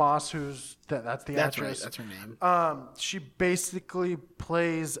Moss, that's the That's right. actress. That's her name. She basically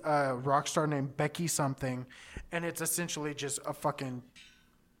plays a rock star named Becky something, and it's essentially just a fucking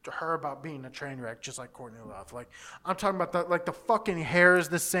her about being a train wreck, just like Courtney Love. Like, I'm talking about the fucking hair is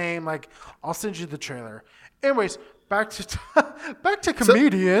the same. Like, I'll send you the trailer. Anyways, back to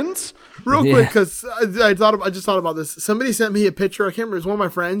comedians. Real Yeah. quick, because I just thought about this. Somebody sent me a picture. I can't remember. It was one of my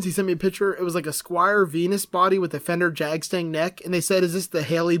friends. He sent me a picture. It was like a Squire Venus body with a Fender Jagstang neck, and they said, "Is this the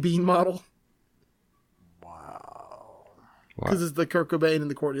Haley Bean model?" Wow. Because it's the Kurt Cobain and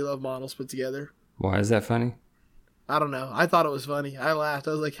the Courtney Love models put together. Why is that funny? I don't know. I thought it was funny. I laughed.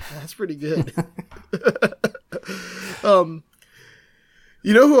 I was like, "That's pretty good."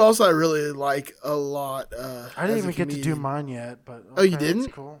 You know who else I really like a lot? I didn't even get to do mine yet, but Oh, you okay, didn't?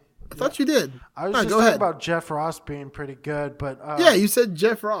 That's cool. I thought you did. I was All right, just go talking ahead. about Jeff Ross being pretty good, but Yeah, you said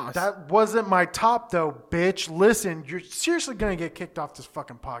Jeff Ross. that wasn't my top though, bitch. Listen, you're seriously gonna get kicked off this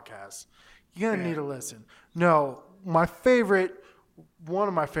fucking podcast. You're gonna need to listen. No, my favorite, one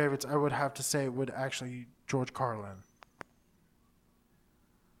of my favorites, I would have to say would actually George Carlin.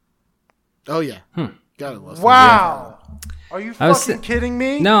 Oh yeah, gotta listen. Wow, are you I was fucking thi- kidding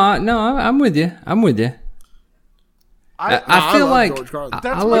me? No, I'm with you. I'm with you. I feel love like George Carlin. I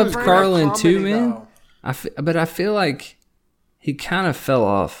That's my love brand of Carlin too, comedy, man. though. But I feel like he kind of fell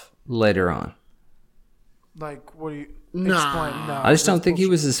off later on. Like, what do you Nah. explain? No, I just don't that's think he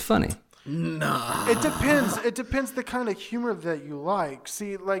bullshit. was as funny. Nah. It depends. It depends the kind of humor that you like.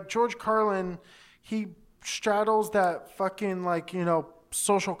 See, like George Carlin, he straddles that fucking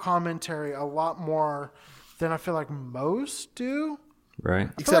social commentary a lot more than I feel like most do. Right. I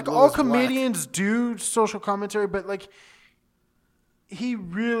feel Except like all Louis Black. comedians do social commentary, but like he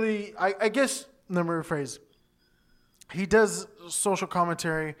really, I guess, let me rephrase. He does social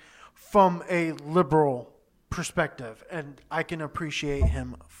commentary from a liberal perspective, and I can appreciate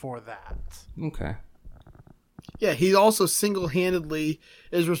him for that. Okay. Yeah, he also single-handedly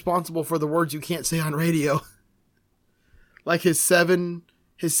is responsible for the words you can't say on radio. Like his seven,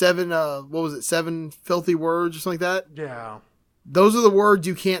 what was it, 7 filthy words or something like that? Yeah. Those are the words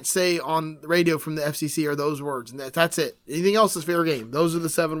you can't say on the radio from the FCC are those words. And that's it. Anything else is fair game. Those are the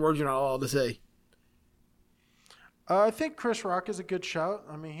 7 words you're not allowed to say. I think Chris Rock is a good shout.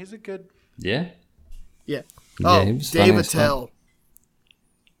 I mean, he's a good... Yeah. Yeah. Yeah, Oh, he was funny Dave as fuck. Attell.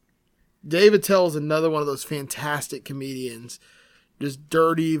 Dave Attell is another one of those fantastic comedians. Just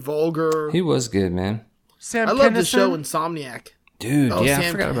dirty, vulgar. He was good, man. Sam I love the Kinison, show Insomniac. Dude, Oh, yeah, I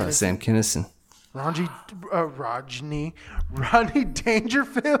Sam forgot about Kinison. Sam Kinison. Rodney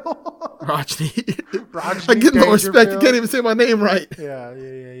Dangerfield. Rajni. Rodney I get no respect. You Dangerfield. can't even say my name right.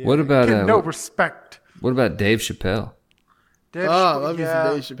 Yeah. What about Get no what respect. about Dave Chappelle? Dave Oh, I Chappelle, love me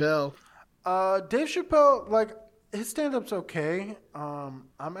some Dave Chappelle. Dave Chappelle, like his stand-up's okay. I'm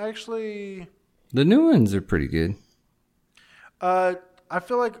actually, The new ones are pretty good. I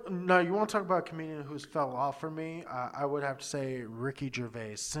feel like no. You want to talk about a comedian who's fell off for me? I would have to say Ricky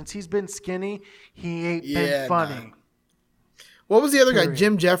Gervais. Since he's been skinny, he ain't Yeah, been funny. What was the other guy? Period.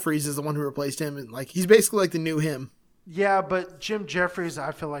 Jim Jeffries is the one who replaced him. And like he's basically like the new him. Yeah, but Jim Jeffries,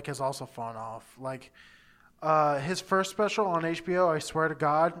 I feel like, has also fallen off. Like his first special on HBO, I swear to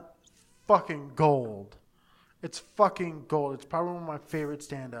God, fucking gold. It's fucking gold. It's probably one of my favorite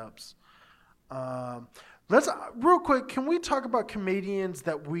stand-ups. Let's real quick. Can we talk about comedians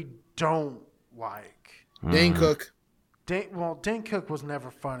that we don't like? Dane Cook. Dane Cook was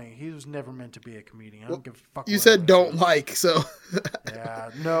never funny. He was never meant to be a comedian. I don't give a fuck. You what said anyone don't says. like, so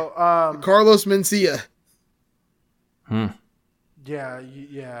Yeah. No. Carlos Mencia.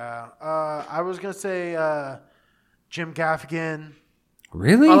 Yeah. I was gonna say Jim Gaffigan.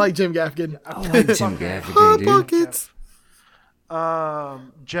 Really? I like Jim Gaffigan. I like Jim Hot Gaffigan, dude. Pockets.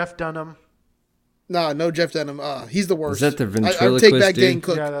 Jeff Dunham. No Jeff Dunham. He's the worst. Is that the I take ventriloquist back dude? Dane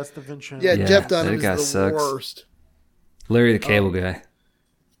Cook. Yeah, that's the Ventura. Yeah, Yeah, Jeff Dunham that is guy the sucks. worst. Larry the Cable Guy.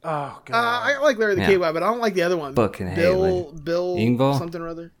 Oh god. I like Larry the Yeah. Cable Guy, but I don't like the other one. Fucking Bill Engvall? something or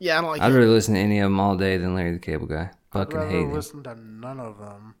other. Yeah, I don't like I'd him. rather listen to any of them all day than Larry the Cable Guy. I'd Fucking rather hate him. listen to none of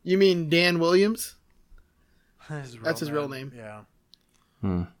them. You mean Dan Williams? That's his real name. Yeah.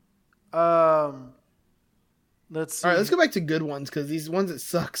 Hmm. Let's see. All right, let's go back to good ones because these ones that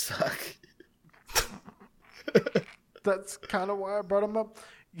suck. That's kind of why I brought him up.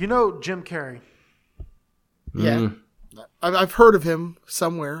 You know Jim Carrey. Yeah, Mm. I've heard of him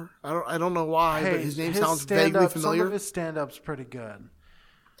somewhere. I don't know why, but his name sounds vaguely stand-up- familiar. Some of his stand-up's pretty good.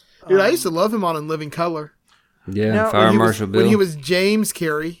 Dude, I used to love him on In Living Color. Yeah, Now, Fire When he was- Marshal Bill. When he was James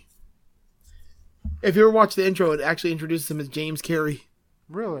Carey. If you ever watch the intro, it actually introduces him as James Carey.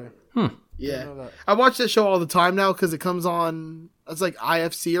 Really? Yeah. know that. I watch that show all the time now because it comes on, it's like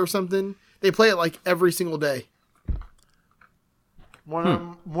IFC or something. They play it like every single day. One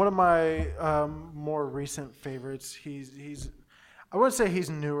of my more recent favorites. He's I wouldn't say he's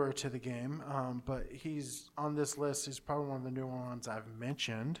newer to the game, but he's on this list. He's probably one of the newer ones I've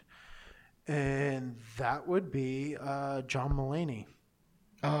mentioned. And that would be John Mulaney.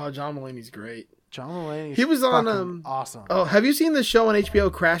 Oh, John Mulaney's great. John Mulaney. He was on awesome. Oh, have you seen the show on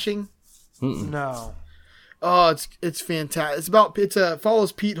HBO, Crashing? No. Oh, it's fantastic. It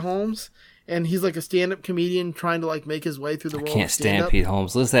follows Pete Holmes, and he's like a stand-up comedian trying to like make his way through the I world. can't stand Pete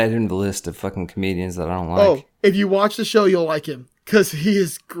Holmes. Let's add him to the list of fucking comedians that I don't like. Oh, if you watch the show, you'll like him because he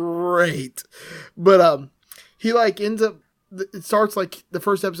is great. But he like ends up. It starts like the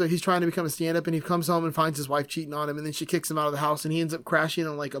first episode. He's trying to become a stand-up, and he comes home and finds his wife cheating on him, and then she kicks him out of the house, and he ends up crashing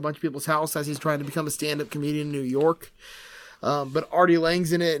on like a bunch of people's house as he's trying to become a stand-up comedian in New York. But Artie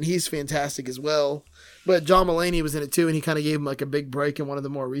Lang's in it, and he's fantastic as well. But John Mulaney was in it too, and he kind of gave him like a big break in one of the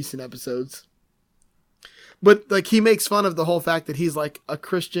more recent episodes. But like he makes fun of the whole fact that he's like a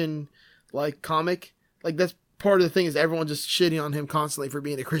Christian like comic. Like that's part of the thing is everyone just shitting on him constantly for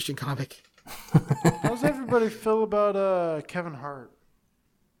being a Christian comic. How's everybody feel about Kevin Hart?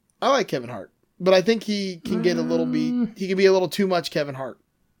 I like Kevin Hart, but I think he can get he can be a little too much Kevin Hart.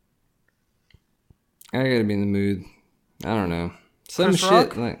 I gotta be in the mood. I don't know. Some Chris shit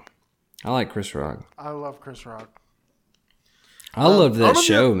Rock? like I like Chris Rock. I love Chris Rock. I love that I'm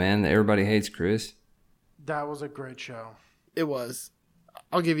show, man. That Everybody Hates Chris. That was a great show. It was.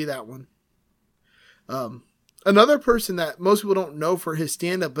 I'll give you that one. Another person that most people don't know for his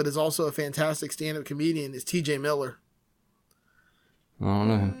stand-up, but is also a fantastic stand-up comedian, is T.J. Miller. I don't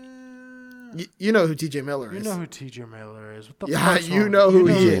know. You know who T.J. Miller is. You know who T.J. Miller is. What the Yeah, fuck's you wrong? know who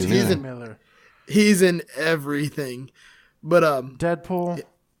You he is. T.J. Miller. He's in everything. But Deadpool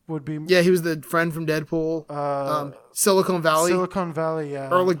would be. yeah, he was the friend from Deadpool. Silicon Valley. Silicon Valley, yeah.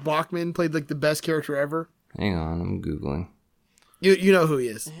 Erlich Bachman played like the best character ever. Hang on, I'm Googling. You know who he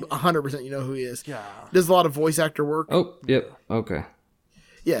is. 100% you know who he is. Yeah. Does a lot of voice actor work. Oh, yep. Okay.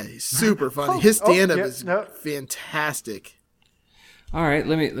 Yeah, he's super funny. His stand-up yeah, is no. fantastic. All right,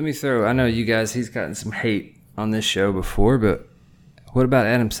 let me throw. I know you guys. He's gotten some hate on this show before, but what about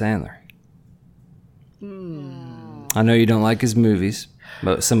Adam Sandler? I know you don't like his movies,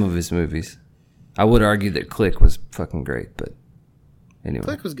 but some of his movies. I would argue that Click was fucking great, but anyway.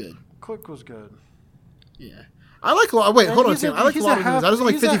 Click was good. Click was good. Yeah. I like a lot. Wait, hold on a He's a- second. I like a he's lot a of movies. I just don't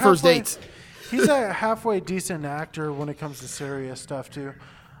like he's a 50 First halfway- Dates. He's a halfway decent actor when it comes to serious stuff, too.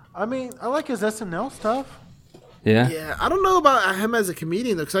 I mean, I like his SNL stuff. Yeah? Yeah, I don't know about him as a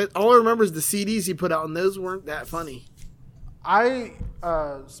comedian, though, because all I remember is the CDs he put out, and those weren't that funny.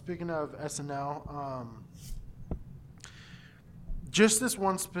 Speaking of SNL, just this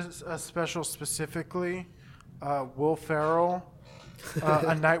one special specifically, Will Ferrell,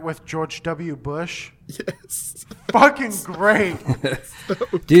 A Night with George W. Bush. Yes. Fucking great.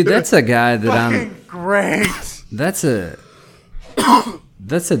 Dude, that's a guy that Fucking great. That's a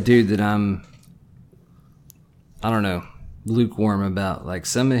dude that I don't know, lukewarm about. Like,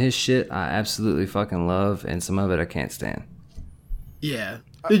 some of his shit I absolutely fucking love, and some of it I can't stand. Yeah.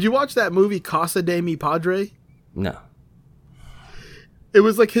 Did you watch that movie Casa de Mi Padre? No. It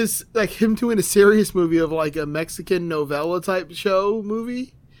was like him doing a serious movie of like a Mexican novella type show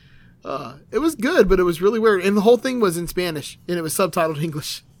movie. It was good, but it was really weird, and the whole thing was in Spanish, and it was subtitled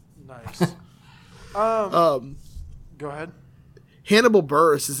English. Nice. Go ahead. Hannibal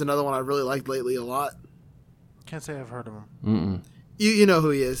Buress is another one I really liked lately a lot. Can't say I've heard of him. Mm-mm. You know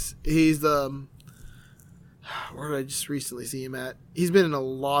who he is. He's the where did I just recently see him at? He's been in a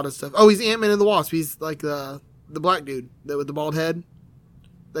lot of stuff. Oh, he's Ant-Man and the Wasp. He's like the black dude with the bald head.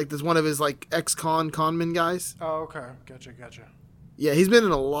 Like there's one of his like conman guys. Oh, okay. Gotcha. Yeah, he's been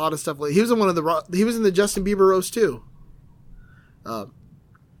in a lot of stuff lately. He was in he was in the Justin Bieber roast too.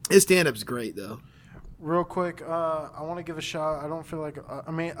 His stand-up's great though. Real quick, I want to give a shout. I don't feel like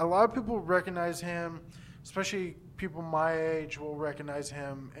I mean, a lot of people recognize him, especially people my age will recognize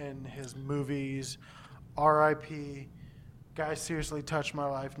him in his movies. R.I.P. Guy seriously touched my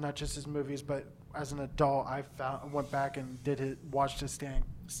life, not just his movies, but as an adult, I went back and watched his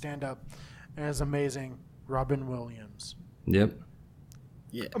stand up, and it's amazing. Robin Williams, Yep.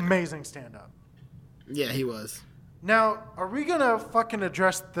 Yeah. amazing stand up. Yeah, he was. Now, are we gonna fucking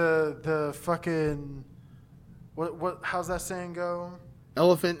address the fucking what? How's that saying go?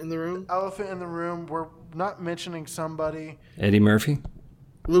 Elephant in the room. Elephant in the room. We're not mentioning somebody. Eddie Murphy?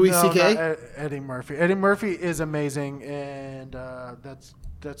 Louis No, C.K. not Eddie Murphy. Eddie Murphy is amazing, and that's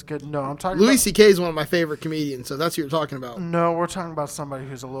good. No, I'm talking. Louis C.K. is one of my favorite comedians, so that's what you're talking about. No, we're talking about somebody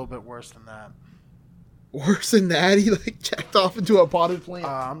who's a little bit worse than that. Worse than that, he like jacked off into a potted plant.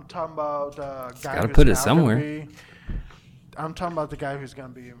 I'm talking about guy. gotta who's put it now somewhere. gonna I'm talking about the guy who's gonna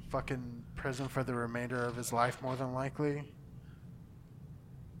be in fucking prison for the remainder of his life, more than likely.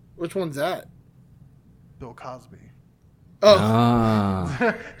 Which one's that? Bill Cosby. Oh,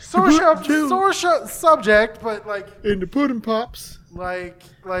 Ah. Sore subject, but like and the pudding pops. I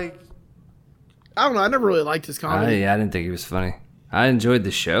don't know. I never really liked his comedy. I didn't think he was funny. I enjoyed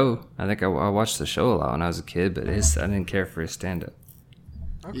the show. I think I watched the show a lot when I was a kid, but I didn't care for his stand-up.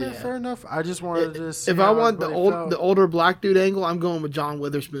 Okay, Yeah. fair enough. I just wanted to see If I how want the everybody felt. older black dude angle, I'm going with John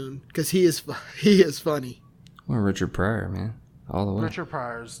Witherspoon because he is funny. Well, Richard Pryor, man, all the way. Richard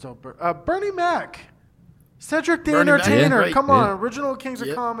Pryor is still Bernie Mac, Cedric the Bernie Mac, Entertainer. yeah, Come yeah. on, original kings of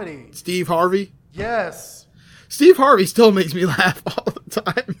Yep. comedy. Steve Harvey. Yes. Steve Harvey still makes me laugh all the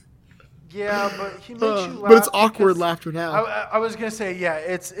time. Yeah, but he makes you laugh. But it's awkward because- laughter now. I was gonna say, yeah,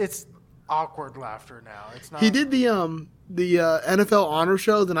 it's awkward laughter now. It's not. He did the NFL Honor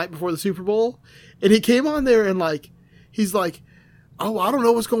Show the night before the Super Bowl, and he came on there and he's like, "Oh, I don't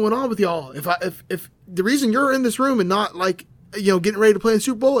know what's going on with y'all. If the reason you're in this room and not getting ready to play in the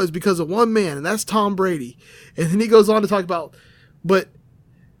Super Bowl is because of one man, and that's Tom Brady." And then he goes on to talk about, but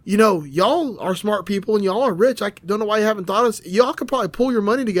y'all are smart people and y'all are rich. I don't know why you haven't thought of this. Y'all could probably pull your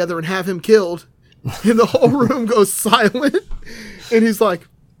money together and have him killed. And the whole room goes silent, and he's like,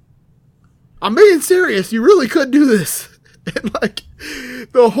 "I'm being serious. You really could do this." And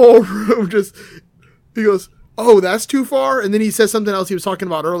the whole room he goes, "Oh, that's too far." And then he says something else he was talking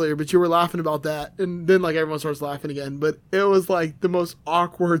about earlier, but you were laughing about that. And then everyone starts laughing again. But it was the most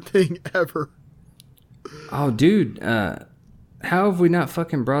awkward thing ever. Oh, dude, how have we not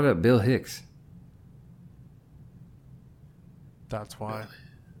fucking brought up Bill Hicks? That's why.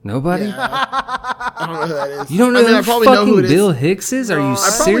 Nobody? Yeah, I don't know who that is. You don't know I who probably know who fucking it is. Bill Hicks is? Are you No, I I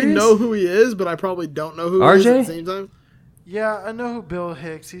serious? probably know who he is, but I probably don't know who he is RJ? at the same time. Yeah, I know who Bill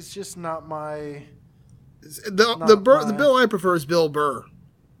Hicks. He's just not my. The Bill I prefer is Bill Burr.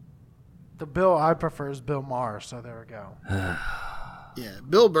 The Bill I prefer is Bill Maher. So there we go. Yeah,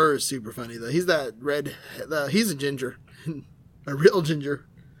 Bill Burr is super funny though. He's that red. He's a ginger, a real ginger.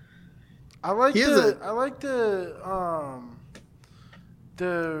 I like He is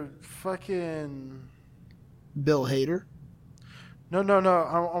the fucking. Bill Hader. No.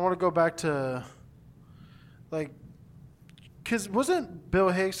 I want to go back to, because wasn't Bill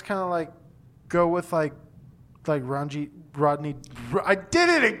Hicks kind of go with Rodney? I did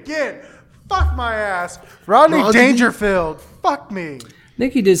it again. Fuck my ass. Rodney Dangerfield. Fuck me. I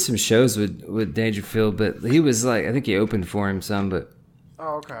think he did some shows with Dangerfield, but he was I think he opened for him some, but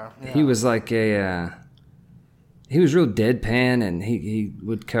Oh, okay. Yeah. he was he was real deadpan, and he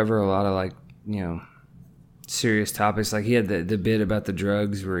would cover a lot of serious topics. He had the bit about the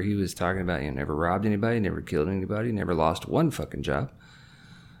drugs where he was talking about never robbed anybody, never killed anybody, never lost one fucking job.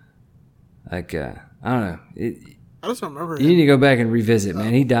 I don't know. I just don't remember You need him. to go back and revisit,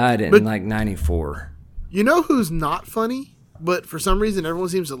 man. He died in 94. You know who's not funny, but for some reason everyone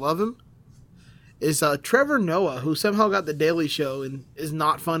seems to love him? Is Trevor Noah, who somehow got the Daily Show and is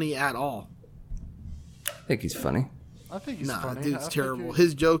not funny at all. I think he's funny. I think he's Nah, funny. dude's I think terrible.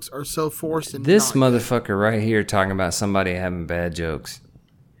 His jokes are so forced and This not good. motherfucker right here talking about somebody having bad jokes.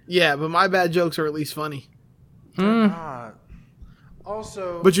 Yeah, but my bad jokes are at least funny. not.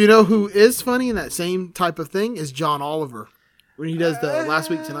 Also, But you know who is funny in that same type of thing is John Oliver when he does the Last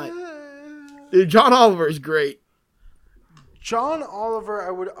Week Tonight. Dude, John Oliver is great. John Oliver,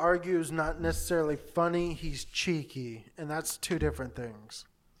 I would argue, is not necessarily funny. He's cheeky, and that's two different things.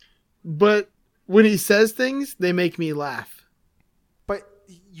 But when he says things, they make me laugh. But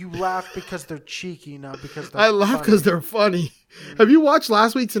you laugh because they're cheeky, not because they're I laugh funny. because they're funny. Have you watched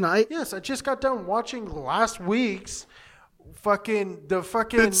Last Week Tonight? Yes, I just got done watching last week's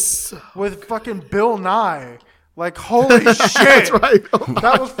with fucking Bill Nye. Holy shit. That's right.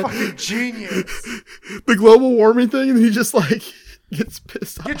 That was fucking genius. The global warming thing, and he just gets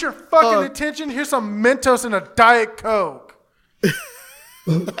pissed off. Get your fucking attention. Here's some Mentos and a Diet Coke.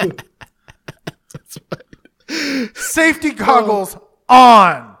 That's right. Safety goggles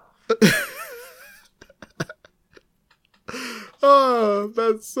on. Oh,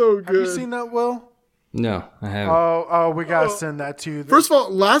 that's so good. Have you seen that, Will? No, I haven't. Oh, we gotta send that to you. First of all,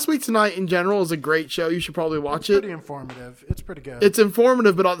 Last Week Tonight in general is a great show. You should probably watch it's it. pretty informative. It's pretty good. It's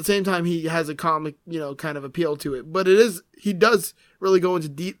informative, but at the same time, he has a comic, kind of appeal to it. But he does really go into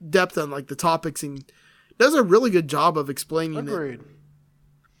deep depth on the topics and does a really good job of explaining Agreed.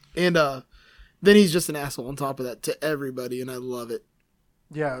 it. And then he's just an asshole on top of that to everybody, and I love it.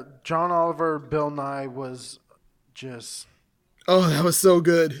 Yeah, John Oliver, Bill Nye was just Oh, that was so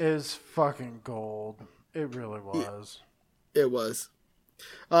good. is fucking gold. It really was. It was.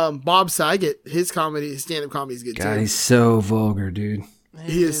 Bob Saget, his stand-up comedy is good God, too. he's so vulgar, dude.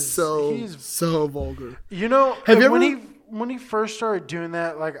 He is so vulgar. You know, Have you when ever- when he first started doing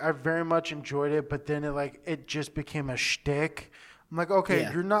that, like I very much enjoyed it, but then it just became a shtick. I'm like, okay,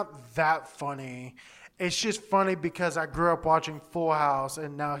 Yeah. you're not that funny. It's just funny because I grew up watching Full House,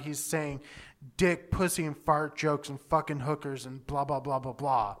 and now he's saying dick, pussy, and fart jokes and fucking hookers and blah blah blah blah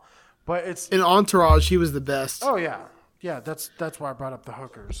blah. But it's In Entourage, he was the best. oh yeah, yeah. That's why I brought up the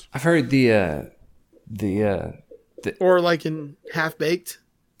hookers. I've heard the Or like in Half Baked.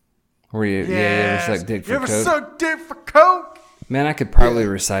 where you Yes. suck dick for You ever coke. suck dick for coke? Man, I could probably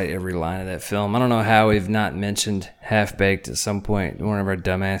recite every line of that film. I don't know how we've not mentioned Half Baked at some point in one of our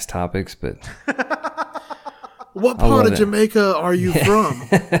dumbass topics, but What love part of it. Jamaica are you from?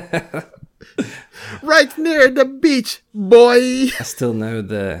 Right near the beach, boy. I still know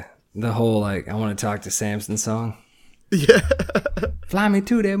the whole like I want to talk to Samson song. Yeah. Fly me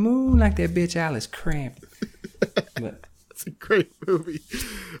to that moon like that bitch Alice Cramp. But It's a great movie.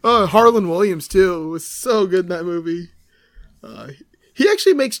 Oh, Harlan Williams, too, was so good in that movie. He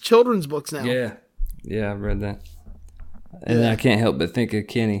actually makes children's books now. yeah, I've read that. And I can't help but think of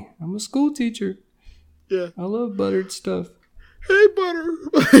Kenny. I'm a school teacher. Yeah. I love buttered stuff. Hey, butter.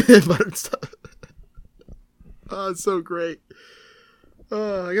 Buttered stuff. Oh, it's so great.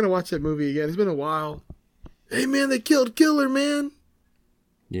 I gotta watch that movie again. It's been a while. Hey, man, they killed Killer, man.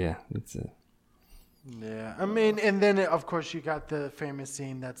 Yeah, it's a Yeah, I mean, and then of course you got the famous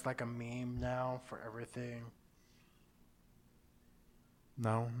scene that's like a meme now for everything.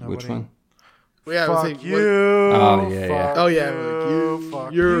 No, nobody. which one? Well, yeah, I was Fuck thinking, you. Oh, yeah, yeah. fuck Oh, yeah, You, like,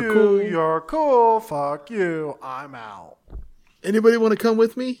 fuck you're you, cool. You're cool. Fuck you. I'm out. Anybody want to come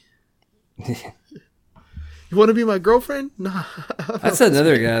with me? You want to be my girlfriend? Nah. That's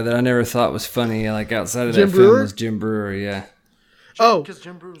another guy that I never thought was funny. Like outside of Jim that film Brewer? was Jim Brewer. Yeah. Oh, Because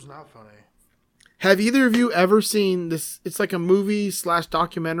Jim Brew's not funny. have either of you ever seen this? It's like a movie /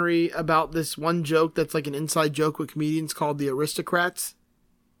 documentary about this one joke that's like an inside joke with comedians called The Aristocrats.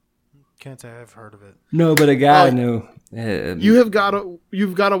 Can't say I've heard of it. No, but a guy I Oh, know. You've got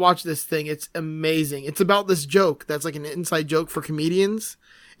to watch this thing. It's amazing. It's about this joke that's like an inside joke for comedians,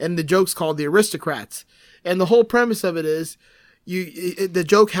 and the joke's called The Aristocrats. And the whole premise of it is, the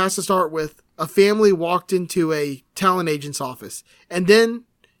joke has to start with a family walked into a talent agent's office, and then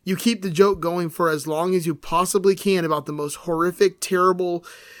you keep the joke going for as long as you possibly can about the most horrific, terrible,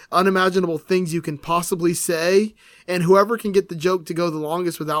 unimaginable things you can possibly say. And whoever can get the joke to go the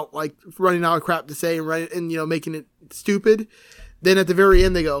longest without like running out of crap to say and making it stupid, then at the very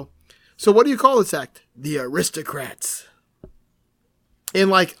end they go, "So what do you call this act?" The Aristocrats. And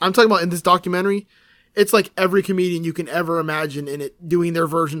like I'm talking about in this documentary, it's like every comedian you can ever imagine in it doing their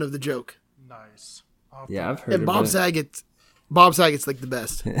version of the joke. Nice. Yeah, I've heard And of Bob it. Saget's like the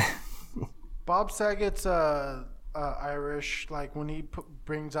best. Bob Saget's Irish. Like when he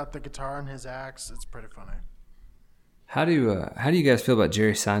brings out the guitar in his acts, it's pretty funny. How do you guys feel about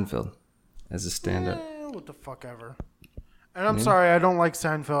Jerry Seinfeld as a stand-up? What the fuck ever. And I'm sorry, I don't like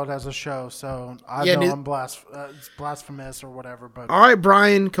Seinfeld as a show, so I Yeah, know it's blasphemous or whatever. But All right,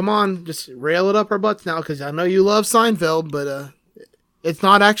 Brian, come on, just rail it up our butts now, because I know you love Seinfeld, but it's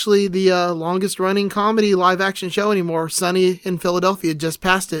not actually the longest running comedy live action show anymore. Sunny in Philadelphia just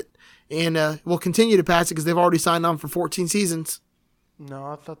passed it, and will continue to pass it because they've already signed on for 14 seasons. no,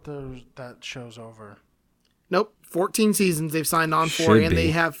 I thought that show's over. Nope, 14 seasons they've signed on for, Should and be. they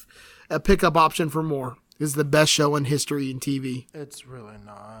have a pickup option for more. This is the best show in history in TV. It's really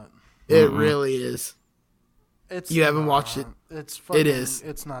not. It really is. It's You haven't not. watched it? It's fucking, It is.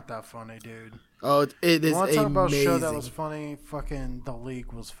 It's not that funny, dude. Oh, it is You want to talk about a show that amazing. was funny? Fucking The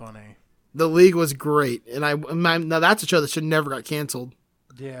League was funny. The League was great, and now that's a show that should never got canceled.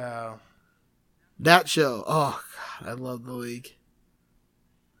 Yeah. That show, oh god, I love The League.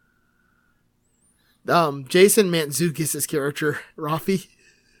 Jason Mantzoukas' character, Rafi.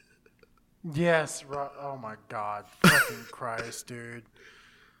 Yes. Oh my God. Fucking Christ, dude.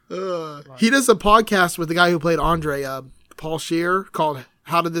 He does a podcast with the guy who played Andre, Paul Scheer, called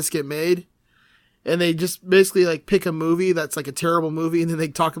 "How Did This Get Made?" And they just basically like pick a movie that's like a terrible movie, and then they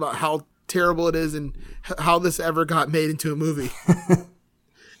talk about how terrible it is and how this ever got made into a movie.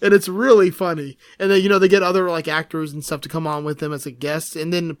 And it's really funny. And then they get other like actors and stuff to come on with them as a guest,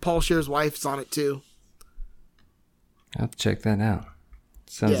 and then Paul Scheer's wife's on it too. I'll have to check that out.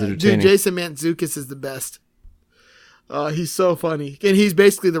 Sounds Yeah, entertaining. dude, Jason Mantzoukas is the best. He's so funny, and he's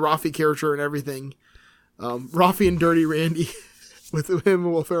basically the Rafi character and everything. Rafi and Dirty Randy with him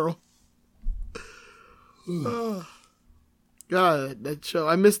and Will Ferrell. Oh, God, that show.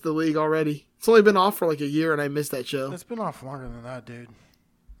 I missed The League already. It's only been off for like a year, and I missed that show. It's been off longer than that, dude.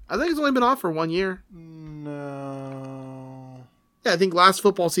 I think it's only been off for 1 year. No. Yeah, I think last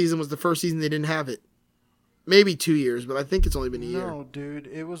football season was the first season they didn't have it. maybe 2 years, but I think it's only been a year. No, dude,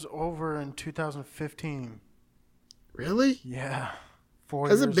 it was over in 2015. Really? Yeah. 4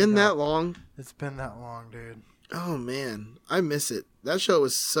 Has it years been ago. that long? It's been that long, dude. Oh man, I miss it. That show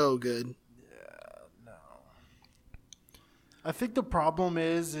was so good. I think the problem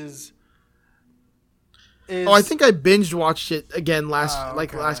is Oh, I think I binge watched it again last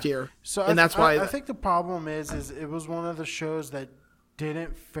okay. year, So and that's why I think the problem is it was one of the shows that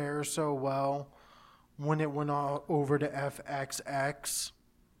didn't fare so well when it went all over to FXX.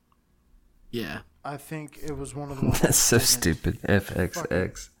 Yeah. I think it was one of the ones That's so that didn't stupid.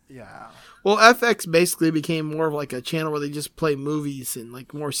 FXX. Yeah. Well, FX basically became more of like a channel where they just play movies and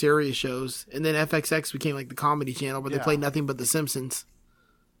like more serious shows, and then FXX became like the comedy channel where they Yeah. play nothing but The Simpsons.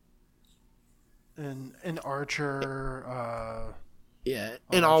 And Archer. Yeah, Oh,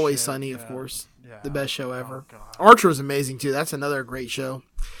 and Always shit, Sunny, of yeah. course, Yeah. the best show ever. Oh, God. Archer is amazing too. That's another great show.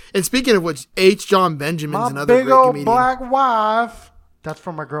 And speaking of which, H. John Benjamin's My another big great old comedian. black wife. That's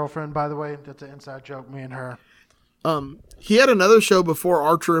from my girlfriend, by the way. That's an inside joke, me and her. He had another show before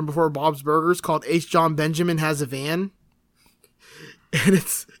Archer and before Bob's Burgers called H. John Benjamin Has a Van. And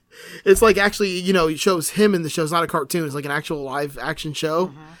it's like actually, it shows him in the show. It's not a cartoon. It's like an actual live action show.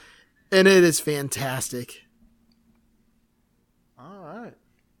 Mm-hmm. And it is fantastic. All right.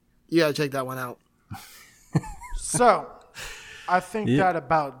 You got to check that one out. So, I think Yep. that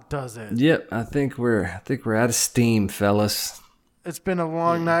about does it. Yep, I think we're out of steam, fellas. It's been a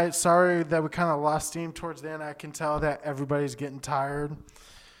long night. Sorry that we kind of lost steam towards the end. I can tell that everybody's getting tired.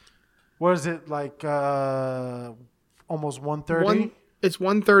 What is it, like almost 1:30? It's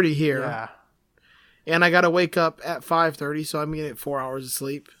 1:30 here. Yeah. And I got to wake up at 5:30, so I'm going to get 4 hours of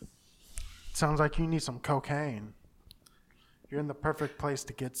sleep. Sounds like you need some cocaine. You're in the perfect place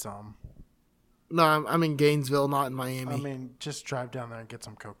to get some. No, I'm in Gainesville, not in Miami. I mean, just drive down there and get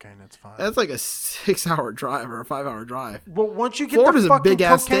some cocaine. It's fine. That's like a 6-hour drive or a 5-hour drive. Well, once you get Florida's the a fucking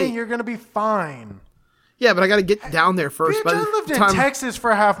big-ass cocaine, state. you're going to be fine. Yeah, but I got to get down there first. Bitch, By I the lived in time- Texas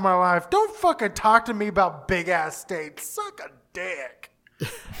for half my life. Don't fucking talk to me about big-ass states. Suck a dick.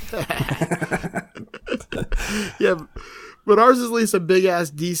 Yeah, but ours is at least a big-ass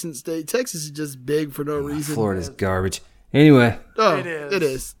decent state. Texas is just big for no reason. Florida's garbage. Anyway, Oh, It is. It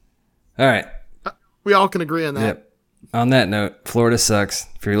is. all right. We all can agree on that. Yep. On that note, Florida sucks.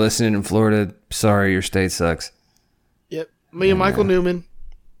 If you're listening in Florida, sorry, your state sucks. Yep. Me and Michael Newman.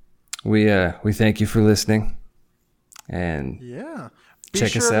 We thank you for listening, and Yeah.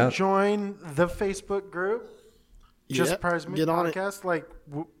 Check Be us sure out. to join the Facebook group. Just Yep, Prize Me get on it. Podcast, like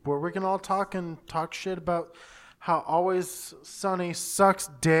where we can all talk shit about how Always Sunny sucks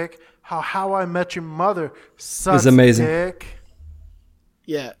dick, how I Met Your Mother sucks amazing. dick.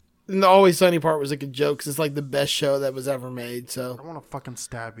 Yeah. And the Always Sunny part was like a joke 'cause it's like the best show that was ever made. So, I want to fucking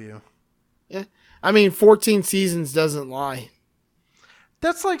stab you. yeah. I mean, 14 seasons doesn't lie.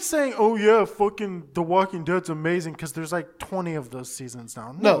 That's like saying, oh yeah, fucking The Walking Dead's amazing because there's like 20 of those seasons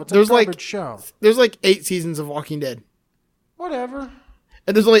now. No, it's there's a like- garbage show. There's like 8 seasons of Walking Dead. Whatever.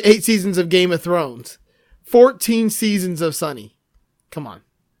 And there's only 8 seasons of Game of Thrones. 14 seasons of Sunny. Come on.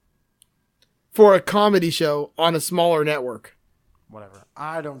 For a comedy show on a smaller network. Whatever.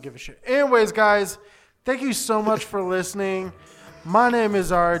 I don't give a shit. Anyways, guys, thank you so much for listening. My name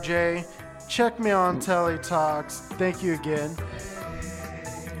is RJ. Check me on Telly Talks. Thank you again.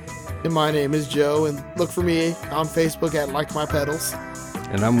 And my name is Joe. And look for me on Facebook at Like My Pedals.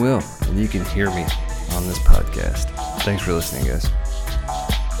 and I'm Will, and you can hear me on this podcast. Thanks for listening, guys.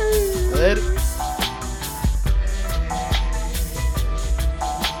 Later.